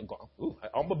 I ain't gonna go. Ooh,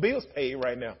 all my bills paid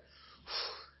right now.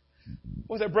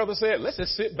 What's that brother said? Let's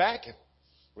just sit back and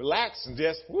relax and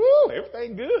just,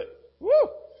 everything good. Woo.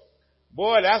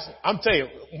 Boy, I'm telling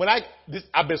you,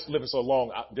 I've been living so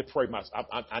long,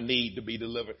 I need to be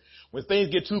delivered. When things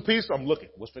get too peaceful, I'm looking,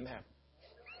 what's going to happen?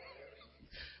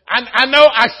 I know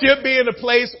I should be in a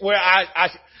place where I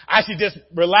should just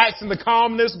relax in the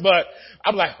calmness, but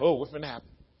I'm like, what's going to happen?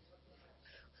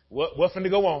 What's going to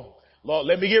go on? Lord,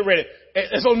 let me get ready.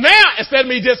 And so now, instead of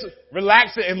me just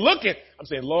relaxing and looking, I'm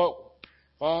saying, Lord,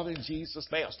 Father, in Jesus'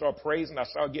 name, I start praising. I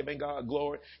start giving God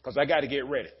glory because I got to get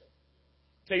ready.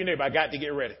 Tell your neighbor, I got to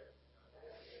get ready.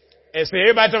 And see,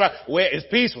 everybody talking about, well, it's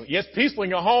peaceful. Yes, peaceful in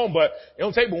your home, but it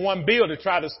don't take but one bill to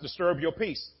try to disturb your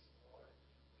peace.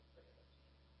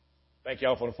 Thank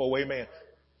y'all for the 4-way man.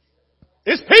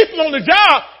 It's peaceful on the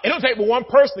job. It don't take but one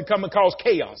person to come and cause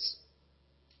chaos.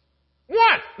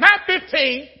 One, not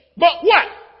 15, but what?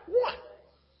 One.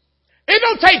 It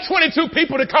don't take 22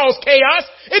 people to cause chaos.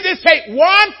 It just take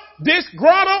one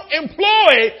disgruntled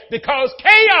employee to cause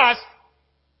chaos.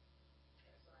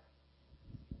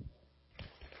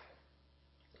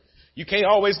 You can't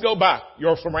always go by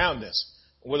your surroundings,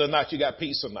 whether or not you got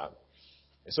peace or not.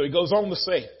 And so he goes on to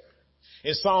say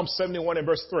in Psalm 71 and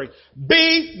verse 3,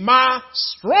 be my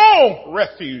strong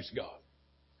refuge, God,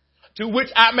 to which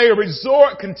I may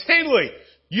resort continually.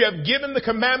 You have given the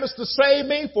commandments to save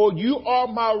me, for you are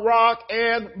my rock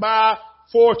and my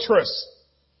fortress.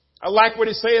 I like what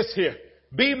it says here.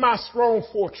 Be my strong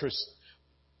fortress,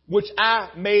 which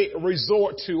I may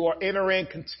resort to or enter in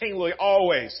continually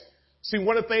always. See,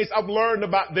 one of the things I've learned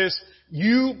about this,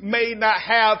 you may not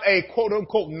have a quote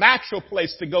unquote natural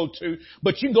place to go to,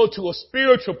 but you can go to a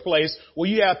spiritual place where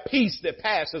you have peace that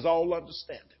passes all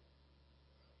understanding.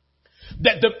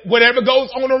 That whatever goes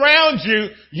on around you,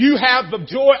 you have the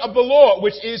joy of the Lord,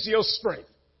 which is your strength.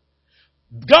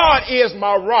 God is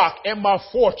my rock and my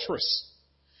fortress.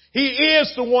 He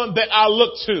is the one that I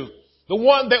look to, the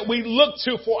one that we look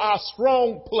to for our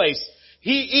strong place.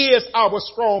 He is our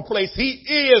strong place. He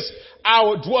is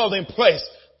our dwelling place.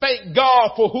 Thank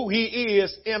God for who He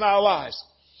is in our lives.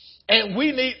 And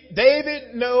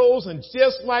David knows, and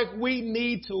just like we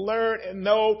need to learn and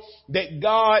know that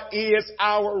God is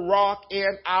our rock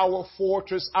and our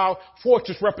fortress. Our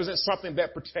fortress represents something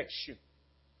that protects you.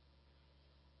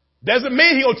 Doesn't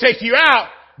mean he'll take you out,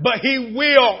 but he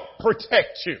will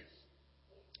protect you.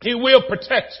 He will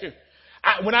protect you.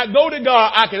 When I go to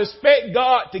God, I can expect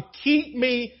God to keep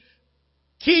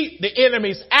the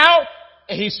enemies out,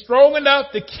 and he's strong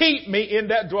enough to keep me in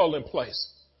that dwelling place.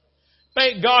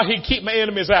 Thank God he keep my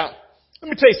enemies out. Let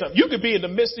me tell you something. You could be in the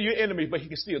midst of your enemies, but he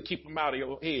can still keep them out of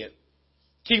your head.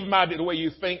 Keep them out of the way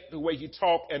you think, the way you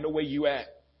talk, and the way you act.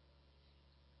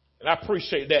 And I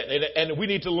appreciate that. And we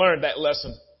need to learn that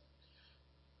lesson.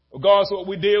 Regardless of what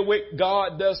we deal with,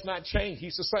 God does not change.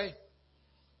 He's the same.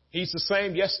 He's the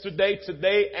same yesterday,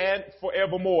 today, and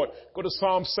forevermore. Go to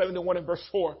Psalm 71 and verse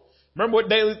 4. Remember what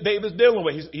David's dealing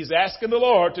with. He's asking the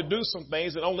Lord to do some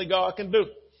things that only God can do.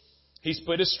 He's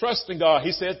put his trust in God.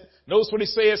 He said, notice what he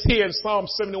says here in Psalm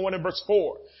 71 and verse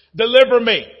 4. Deliver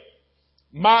me,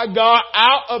 my God,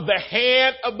 out of the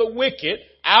hand of the wicked,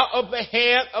 out of the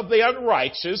hand of the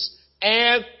unrighteous,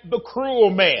 and the cruel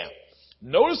man.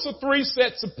 Notice the three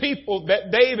sets of people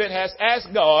that David has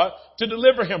asked God to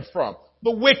deliver him from.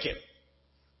 The wicked.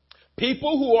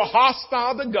 People who are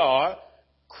hostile to God,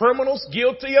 criminals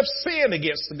guilty of sin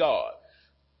against God.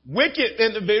 Wicked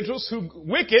individuals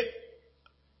wicked,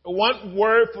 one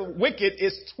word for wicked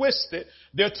is twisted.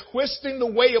 They're twisting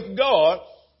the way of God,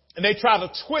 and they try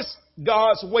to twist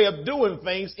God's way of doing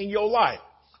things in your life.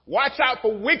 Watch out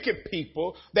for wicked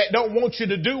people that don't want you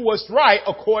to do what's right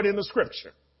according to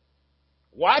Scripture.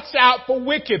 Watch out for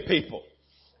wicked people.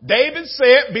 David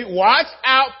said, watch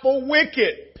out for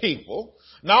wicked people.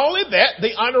 Not only that,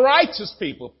 the unrighteous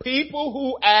people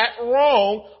who act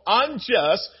wrong,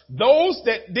 unjust, those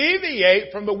that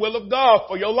deviate from the will of God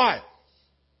for your life.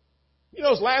 You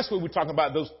know, last week we were talking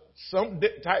about some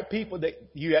type of people that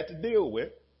you have to deal with,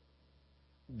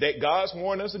 that God's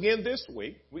warned us again this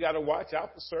week. We got to watch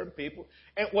out for certain people.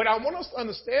 And what I want us to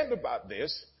understand about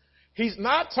this, he's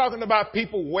not talking about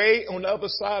people way on the other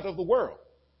side of the world.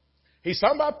 He's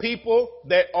talking about people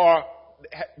that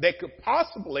could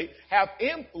possibly have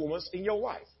influence in your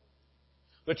life,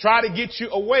 to try to get you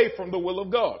away from the will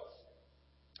of God.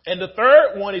 And the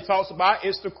third one he talks about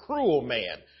is the cruel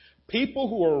man. People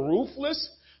who are ruthless,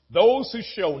 those who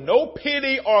show no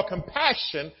pity or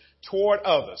compassion toward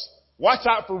others. Watch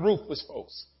out for ruthless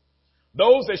folks.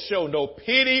 Those that show no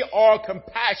pity or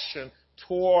compassion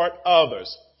toward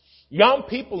others. Young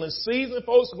people and seasoned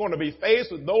folks are going to be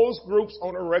faced with those groups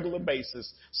on a regular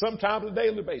basis, sometimes a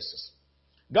daily basis.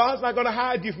 God's not going to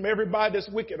hide you from everybody that's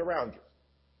wicked around you.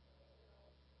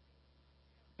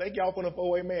 Thank y'all for the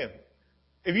 4 amen.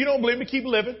 If you don't believe me, keep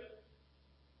living.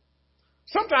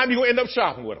 Sometimes you're going to end up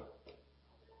shopping with them.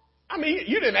 I mean,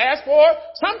 you didn't ask for it.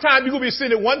 Sometimes you're going to be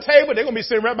sitting at one table, they're going to be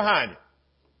sitting right behind you.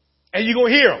 And you're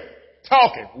going to hear them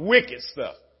talking wicked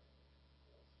stuff.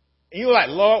 And you're like,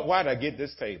 Lord, why did I get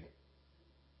this table?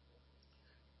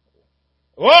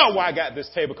 Oh, why I got this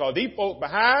table? Because these folk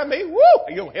behind me, woo,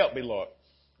 you don't help me, Lord.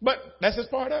 But that's just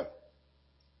part of it.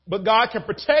 But God can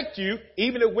protect you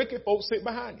even if wicked folks sit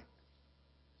behind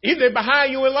you. Either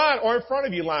behind you in line or in front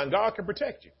of you in line, God can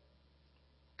protect you.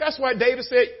 That's why David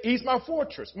said, he's my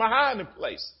fortress, my hiding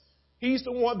place. He's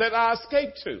the one that I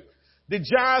escape to. The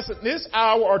giants in this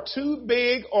hour are too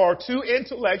big or too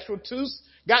intellectual,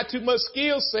 got too much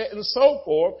skill set and so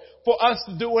forth for us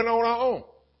to do it on our own.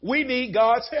 We need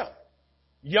God's help.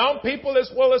 Young people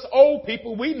as well as old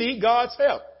people, we need God's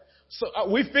help. So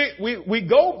we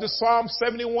go to Psalm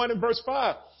 71 and verse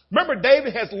 5. Remember,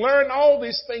 David has learned all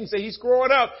these things that he's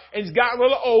growing up and he's gotten a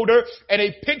little older, and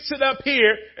he picks it up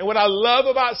here. And what I love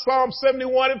about Psalm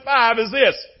 71 and 5 is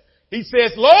this. He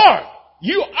says, Lord,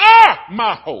 you are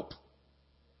my hope.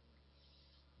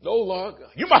 No, Lord, God.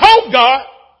 You're my hope, God.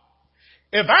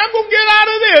 If I'm going to get out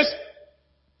of this,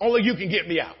 only you can get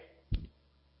me out.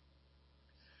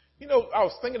 You know, I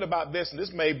was thinking about this, and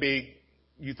this may be,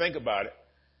 you think about it.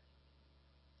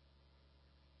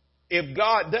 If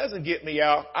God doesn't get me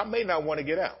out, I may not want to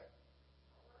get out.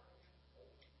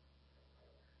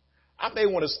 I may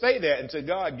want to stay there until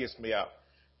God gets me out.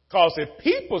 Because if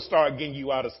people start getting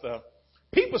you out of stuff,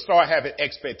 people start having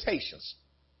expectations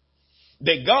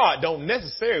that God don't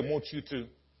necessarily want you to.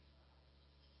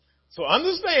 So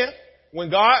understand, when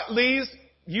God leads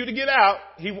you to get out,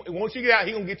 He wants you to get out,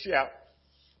 He's going to get you out.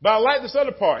 But I like this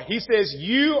other part. He says,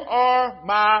 you are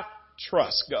my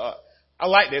trust, God. I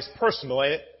like this, personal,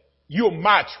 ain't it? You're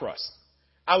my trust.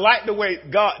 I like the way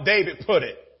David put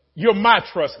it. You're my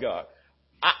trust, God.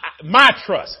 My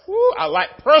trust. Woo, I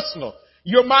like personal.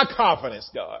 You're my confidence,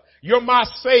 God. You're my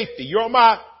safety. You're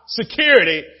my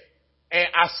security. And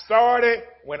I started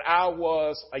when I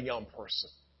was a young person.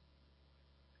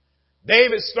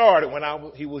 David started when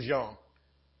he was young.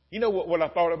 You know what I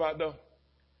thought about though?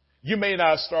 You may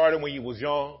not have started when you was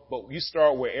young, but you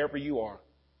start wherever you are.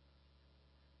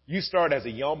 You start as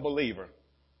a young believer.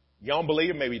 Young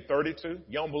believer may be 32.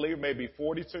 Young believer may be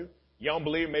 42. Young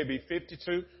believer may be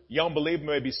 52. Young believer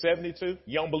may be 72.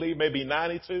 Young believer may be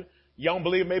 92. Young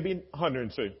believer may be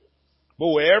 102. But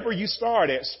wherever you start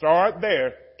at, start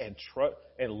there and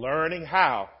learning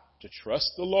how to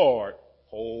trust the Lord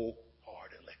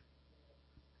wholeheartedly.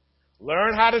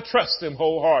 Learn how to trust Him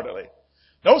wholeheartedly.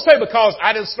 Don't say because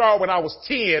I didn't start when I was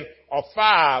 10 or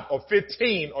 5 or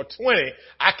 15 or 20,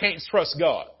 I can't trust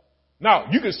God. No,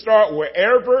 you can start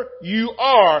wherever you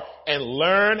are and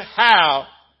learn how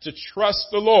to trust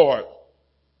the Lord.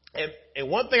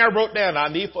 And one thing I wrote down, I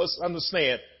need for us to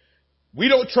understand, we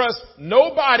don't trust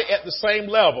nobody at the same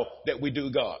level that we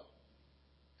do God.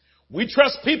 We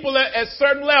trust people at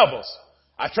certain levels.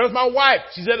 I trust my wife.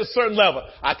 She's at a certain level.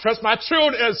 I trust my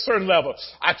children at a certain level.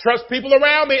 I trust people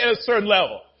around me at a certain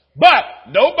level. But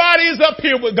nobody is up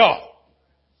here with God.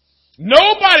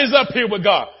 Nobody's up here with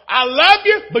God. I love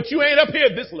you, but you ain't up here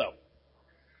at this level.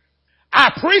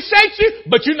 I appreciate you,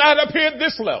 but you're not up here at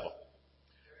this level.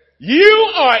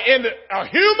 You are a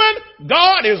human.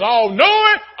 God is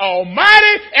all-knowing,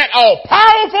 almighty, and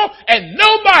all-powerful, and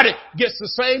nobody gets the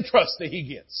same trust that He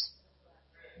gets.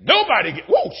 Nobody gets,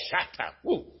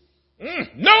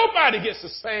 nobody gets the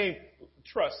same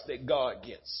trust that God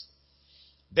gets.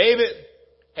 David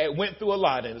had went through a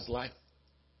lot in his life.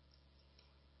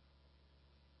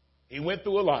 He went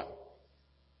through a lot.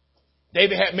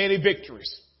 David had many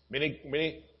victories,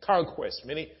 many conquests,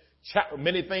 many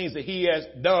things that he has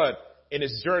done in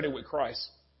his journey with Christ.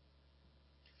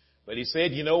 But he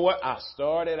said, you know what? I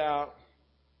started out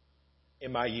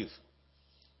in my youth.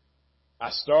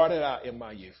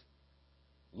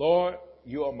 Lord,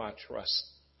 you are my trust.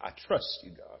 I trust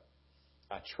you, God.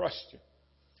 I trust you.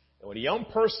 And when a young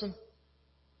person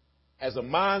has a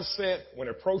mindset when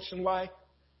approaching life,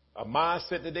 a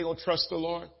mindset that they're going to trust the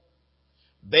Lord,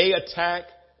 they attack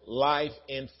life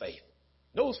in faith.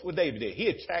 Notice what David did. He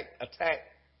attacked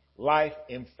life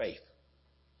in faith.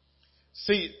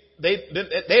 See, they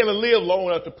haven't lived long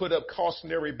enough to put up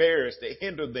cautionary barriers that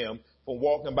hinder them from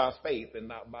walking by faith and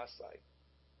not by sight.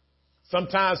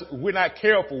 Sometimes we're not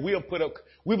careful.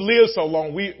 We've lived so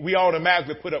long, we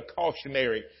automatically put up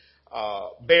cautionary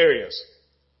barriers.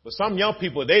 But some young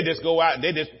people, they just go out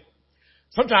and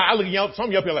sometimes I look at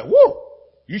some young people like, whoa,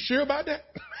 you sure about that?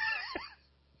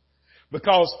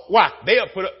 Because why? They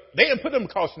didn't put them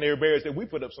cautionary barriers that we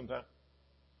put up sometimes.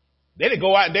 They didn't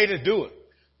go out and they just do it.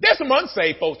 There's some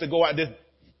unsaved folks that go out and just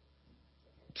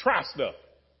try stuff.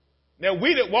 Now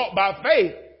we that walk by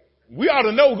faith, we ought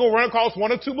to know we're going to run across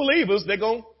one or two believers. They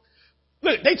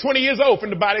 20 years old from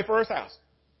to buy their first house.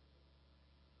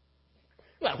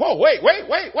 Like, whoa, wait.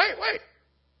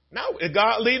 Now, is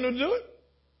God leading them to do it?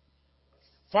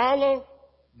 Follow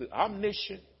the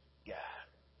omniscient God.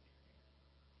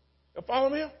 You follow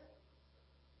me?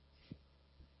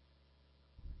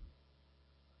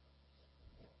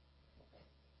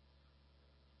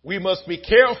 We must be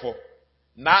careful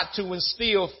not to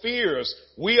instill fears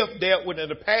we have dealt with in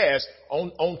the past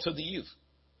onto the youth,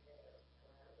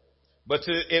 but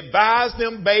to advise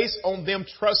them based on them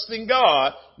trusting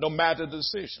God no matter the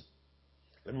decision.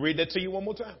 Let me read that to you one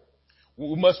more time.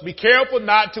 We must be careful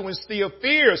not to instill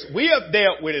fears we have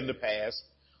dealt with in the past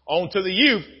onto the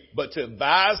youth, but to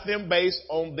advise them based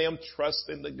on them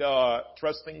trusting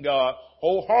God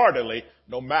wholeheartedly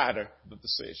no matter the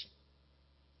decision.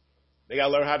 They got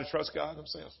to learn how to trust God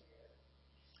themselves.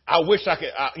 I wish I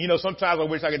could, sometimes I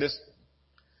wish I could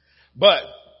but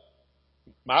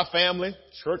my family,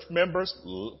 church members,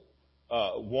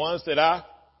 ones that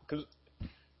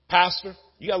pastor,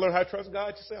 you got to learn how to trust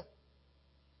God yourself.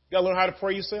 You got to learn how to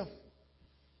pray yourself.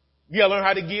 You got to learn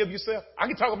how to give yourself. I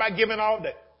can talk about giving all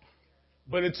day.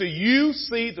 But until you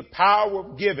see the power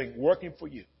of giving working for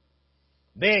you,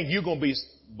 then you're going to be,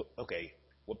 okay,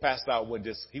 well, Pastor Al wasn't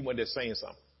just saying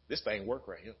something. This thing work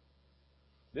right here.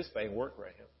 This thing work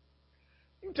right here.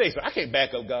 Let me tell you something. I can't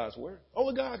back up God's word.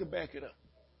 Only God can back it up.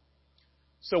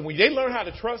 So when they learn how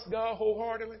to trust God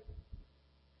wholeheartedly,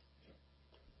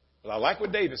 but I like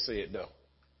what David said, though.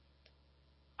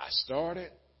 I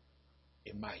started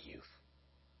in my youth.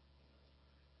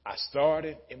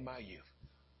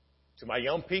 To my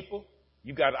young people,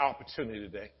 you got an opportunity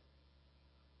today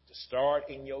to start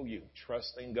in your youth,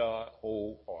 trusting God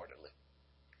wholeheartedly.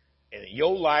 And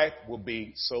your life will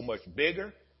be so much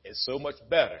bigger and so much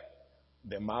better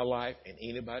than my life and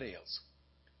anybody else.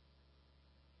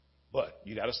 But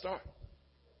you got to start.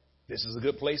 This is a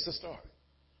good place to start.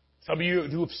 Some of you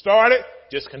who have started,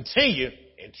 just continue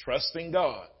in trusting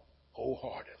God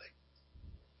wholeheartedly.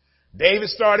 David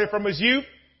started from his youth,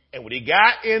 and when he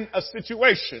got in a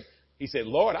situation, he said,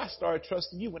 Lord, I started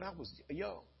trusting you when I was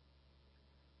young.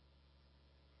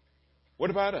 What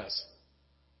about us?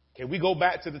 Can we go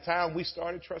back to the time we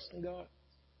started trusting God?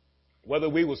 Whether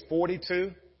we was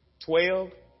 42, 12,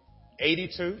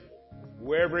 82,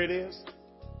 wherever it is,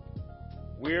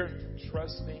 we're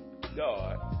trusting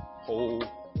God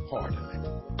wholeheartedly.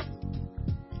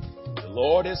 The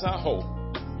Lord is our hope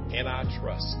and our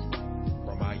trust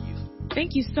from our youth.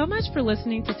 Thank you so much for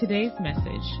listening to today's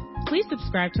message. Please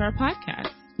subscribe to our podcast.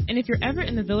 And if you're ever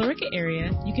in the Villa Rica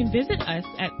area, you can visit us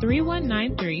at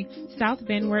 3193 South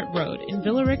Van Wert Road in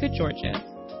Villa Rica, Georgia,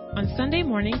 on Sunday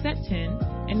mornings at 10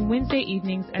 and Wednesday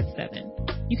evenings at 7.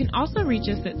 You can also reach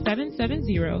us at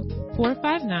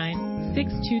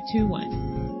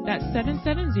 770-459-6221. That's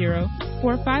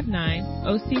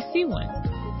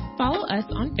 770-459-OCC1. Follow us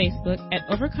on Facebook at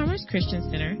Overcomers Christian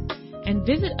Center and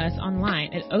visit us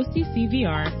online at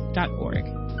occvr.org.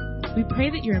 We pray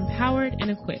that you're empowered and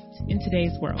equipped in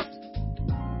today's world.